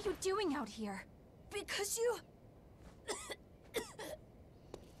 What are you doing out here? Because you...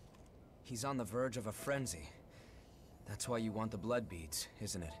 He's on the verge of a frenzy. That's why you want the blood beads,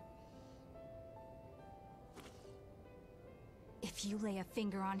 isn't it? If you lay a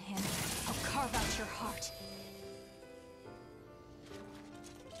finger on him, I'll carve out your heart.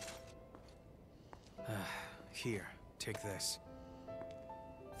 Here, take this.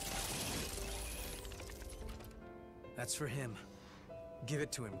 That's for him. Give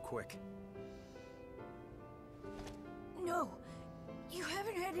it to him quick. No! You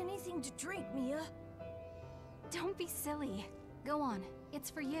haven't had anything to drink, Mia. Don't be silly. Go on. It's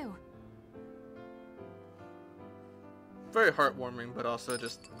for you. Very heartwarming, but also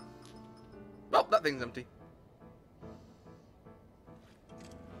just... Well, that thing's empty.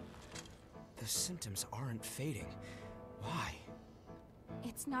 The symptoms aren't fading. Why?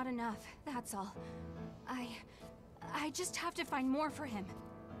 It's not enough, that's all. I just have to find more for him.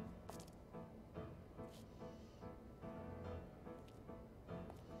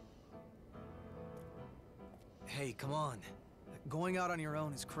 Hey, come on. Going out on your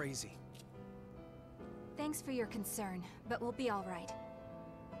own is crazy. Thanks for your concern, but we'll be all right.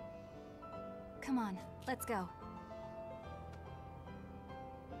 Come on, let's go.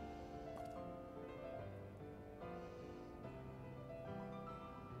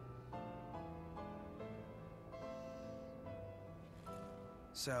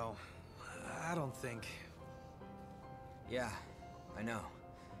 So, I don't think... Yeah, I know.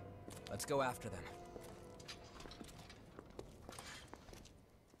 Let's go after them.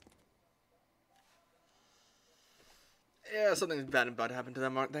 Yeah, something's bad about to happen to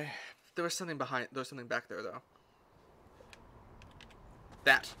them, aren't they? There was something behind. There was something back there, though.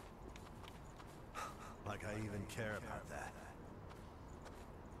 That. Like I even care about that.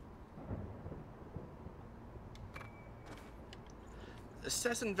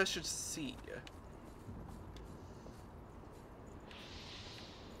 Assassin Vestige C.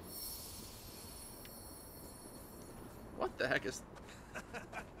 What the heck is... Are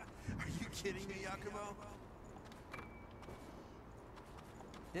you kidding me, Yakumo?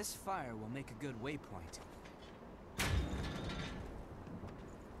 This fire will make a good waypoint.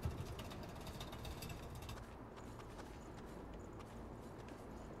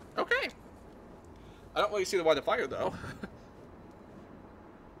 Okay. I don't really see why the fire, though.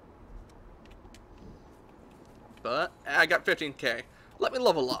 But I got 15k. Let me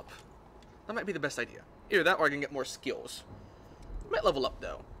level up. That might be the best idea. Either that or I can get more skills. Might level up,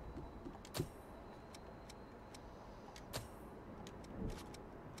 though.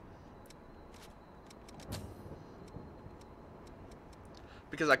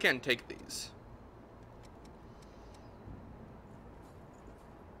 Because I can take these.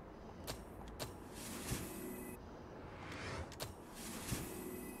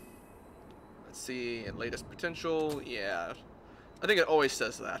 Let's see, latest potential, yeah. I think it always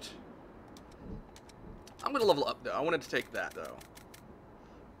says that. I'm gonna level up though, I wanted to take that though.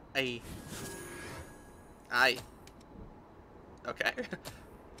 Aye. Okay.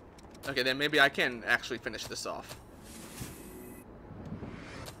 Okay, then maybe I can actually finish this off.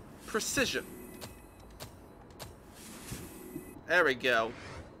 Precision. There we go.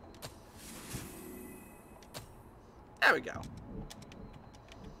 There we go.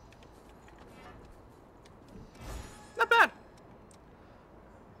 Not bad.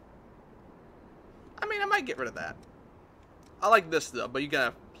 I mean, I might get rid of that. I like this though, but you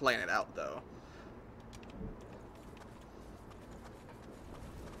gotta plan it out though.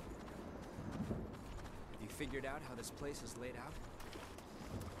 You figured out how this place is laid out?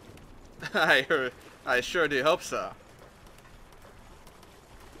 I sure do hope so.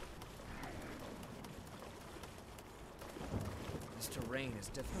 This terrain is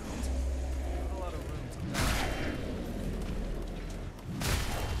difficult. Not a lot of room to die.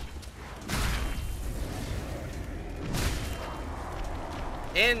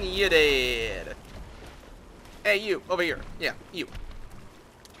 And you did. Hey, you over here. Yeah, you.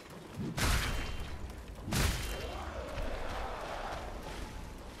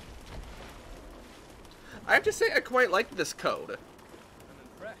 I have to say, I quite like this code. I'm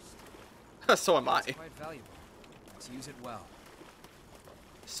impressed. So am I. It's quite valuable. Let's use it well.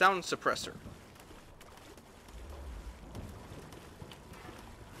 Sound suppressor.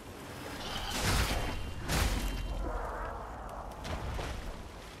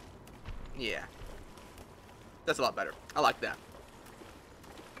 Yeah. That's a lot better. I like that.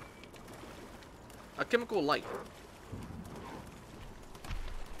 A chemical light.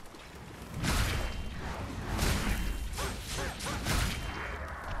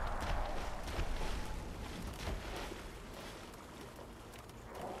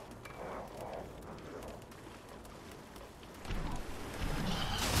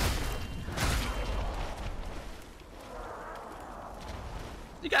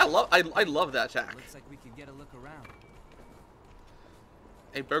 I love that attack. Looks like we could get a look around.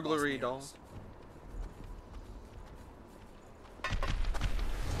 A burglary doll.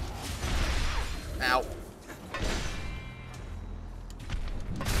 Ow.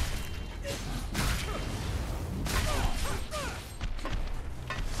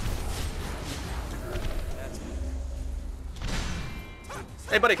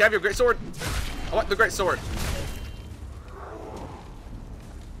 Hey, buddy, can I have your great sword? I want the great sword.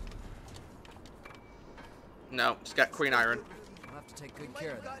 No, just got Queen Iron. I'll have to take good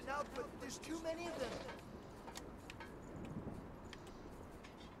care of that. Out, but there's too many of them.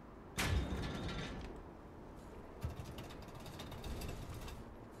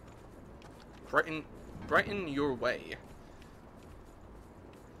 Brighten your way.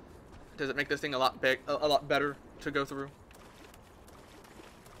 Does it make this thing a lot better to go through?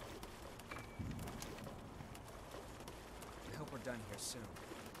 I hope we're done here soon.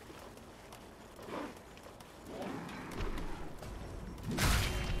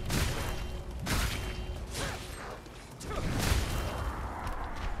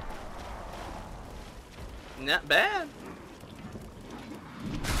 Not bad.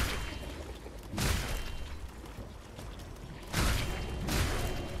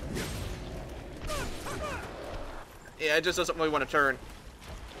 Yeah, it just doesn't really want to turn.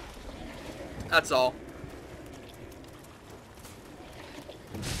 That's all.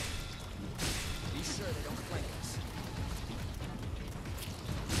 Be sure they don't flank us.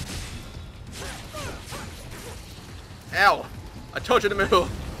 Ow! I told you to move.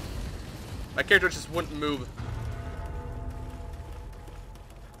 My character just wouldn't move.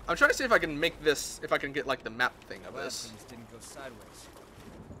 I'm trying to see if I can make this, if I can get like the map thing of this. Things didn't go sideways.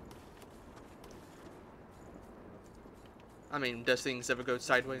 I mean, does things ever go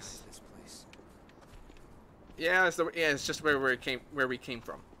sideways? This place. Yeah, it's just where we came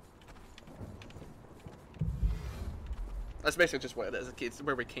from. That's basically just what it is. It's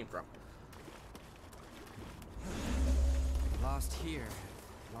where we came from. Lost here,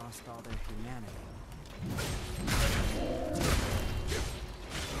 lost all their humanity.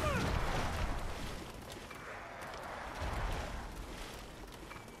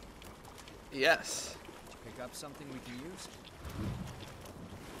 Yes. Did you pick up something we can use?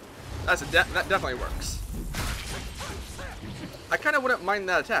 That definitely works. I kind of wouldn't mind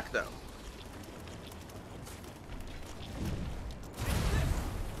that attack though.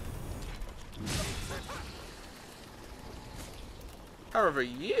 However,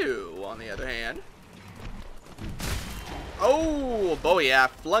 you, on the other hand. Oh, boy, yeah,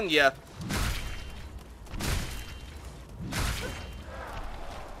 flung ya.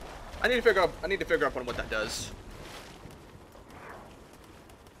 I need to figure out on what that does.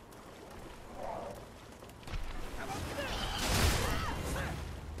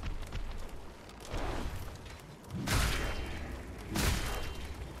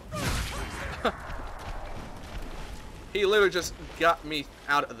 He literally just got me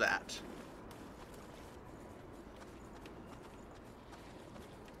out of that.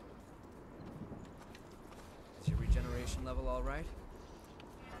 Is your regeneration level all right?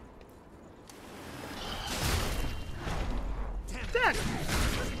 Dang.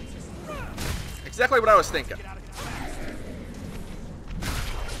 Exactly what I was thinking.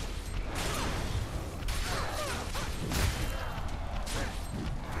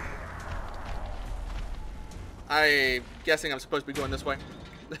 I'm guessing I'm supposed to be going this way.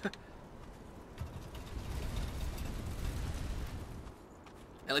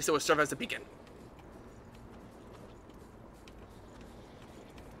 At least it would serve as a beacon.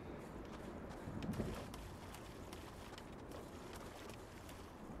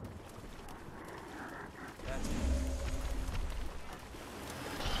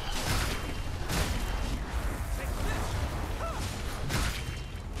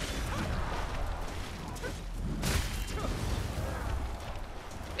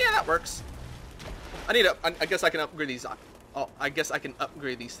 Works. I guess I can upgrade these. Oh, I guess I can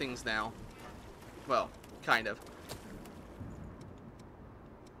upgrade these things now. Well, kind of.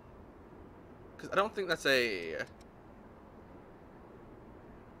 Because I don't think that's a.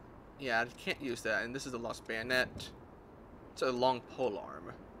 Yeah, I can't use that. And this is a lost bayonet. It's a long pole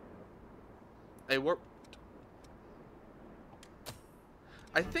arm. A warp.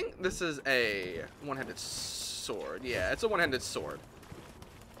 I think this is a one-handed sword. Yeah, it's a one-handed sword.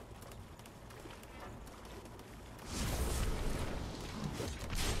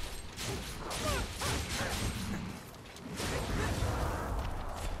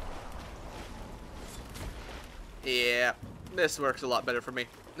 Yeah, this works a lot better for me.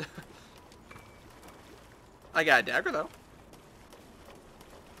 I got a dagger though.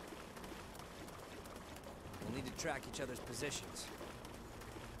 We'll need to track each other's positions.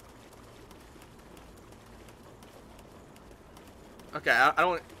 Okay,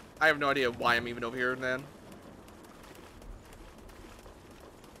 I have no idea why I'm even over here then.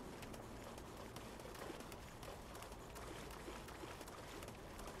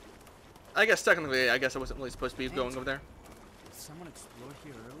 I guess technically, I wasn't really supposed to be going over there. someone explore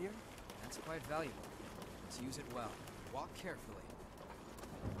here earlier? That's quite valuable. Let's use it well. Walk carefully.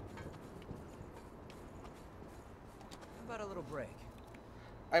 How about a little break?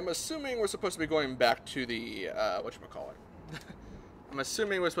 I'm assuming we're supposed to be going back to the, whatchamacallit. I'm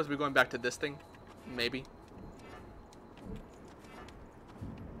assuming we're supposed to be going back to this thing. Maybe.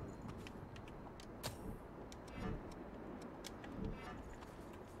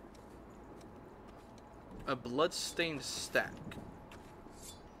 A blood-stained stack.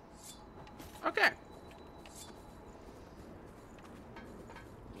 Okay.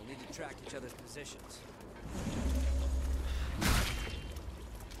 We'll need to track each other's positions.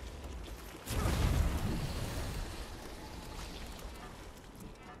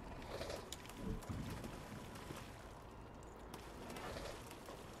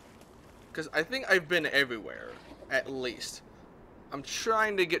 Because I think I've been everywhere, at least. I'm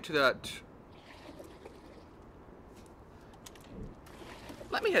trying to get to that.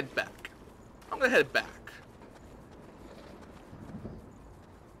 Let me head back. I'm gonna head back.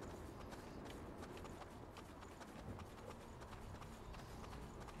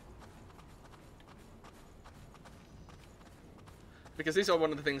 Because these are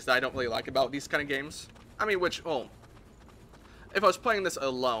one of the things that I don't really like about these kind of games. I mean, which, oh, if I was playing this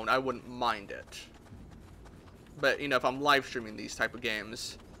alone, I wouldn't mind it. But, you know, if I'm live streaming these type of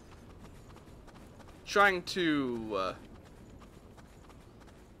games, trying to,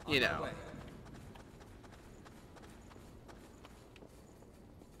 you know,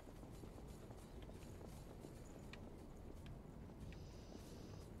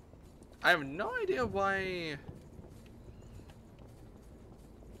 I have no idea why.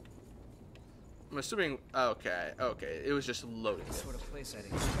 I'm assuming. Okay, it was just loading. What sort of place I'd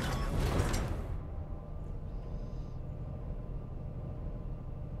expect.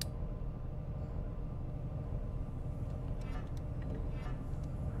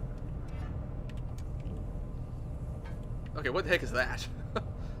 Okay, what the heck is that?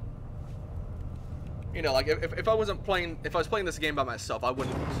 You know, like if I wasn't playing, if I was playing this game by myself, I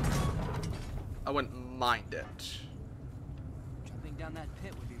wouldn't mind it. Jumping down that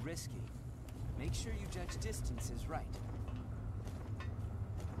pit would be risky. Make sure you judge distances right.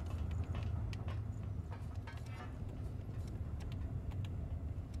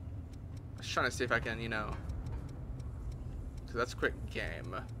 I was trying to see if I can, you know, so that's a quick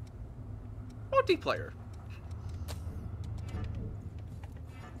game. Multiplayer.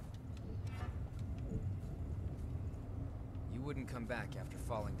 You wouldn't come back after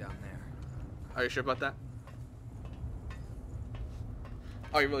falling down there. Are you sure about that?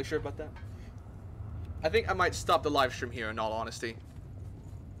 Are you really sure about that? I think I might stop the live stream here, in all honesty.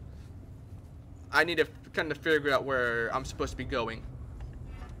 I need to kind of figure out where I'm supposed to be going.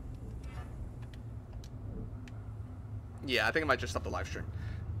 Yeah, I think I might just stop the live stream.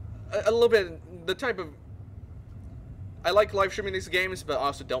 A little bit, the type of... I like live streaming these games, but I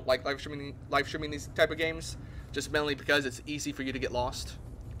also don't like live streaming these type of games. Just mainly because it's easy for you to get lost.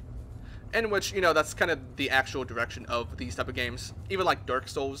 In which, you know, that's kind of the actual direction of these type of games. Even like Dark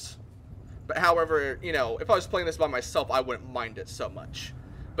Souls. But however, you know, if I was playing this by myself, I wouldn't mind it so much.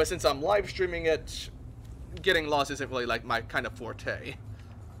 But since I'm live streaming it, getting lost isn't really like my kind of forte.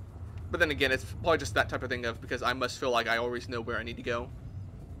 But then again, it's probably just that type of thing of because I must feel like I always know where I need to go.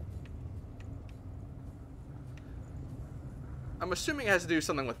 I'm assuming it has to do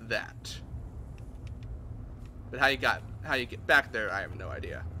something with that. But how you get back there, I have no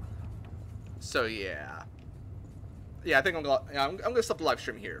idea. So yeah. Yeah, I think I'm gonna stop the live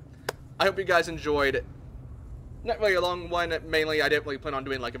stream here. I hope you guys enjoyed. Not really a long one, mainly I didn't really plan on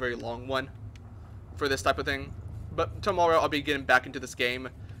doing like a very long one for this type of thing. But tomorrow I'll be getting back into this game.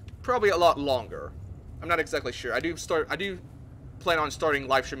 Probably a lot longer. I'm not exactly sure. I do plan on starting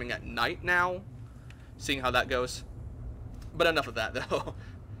live streaming at night now. Seeing how that goes. But enough of that though.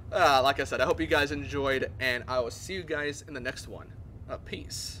 Like I said, I hope you guys enjoyed, and I will see you guys in the next one.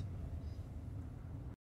 Peace.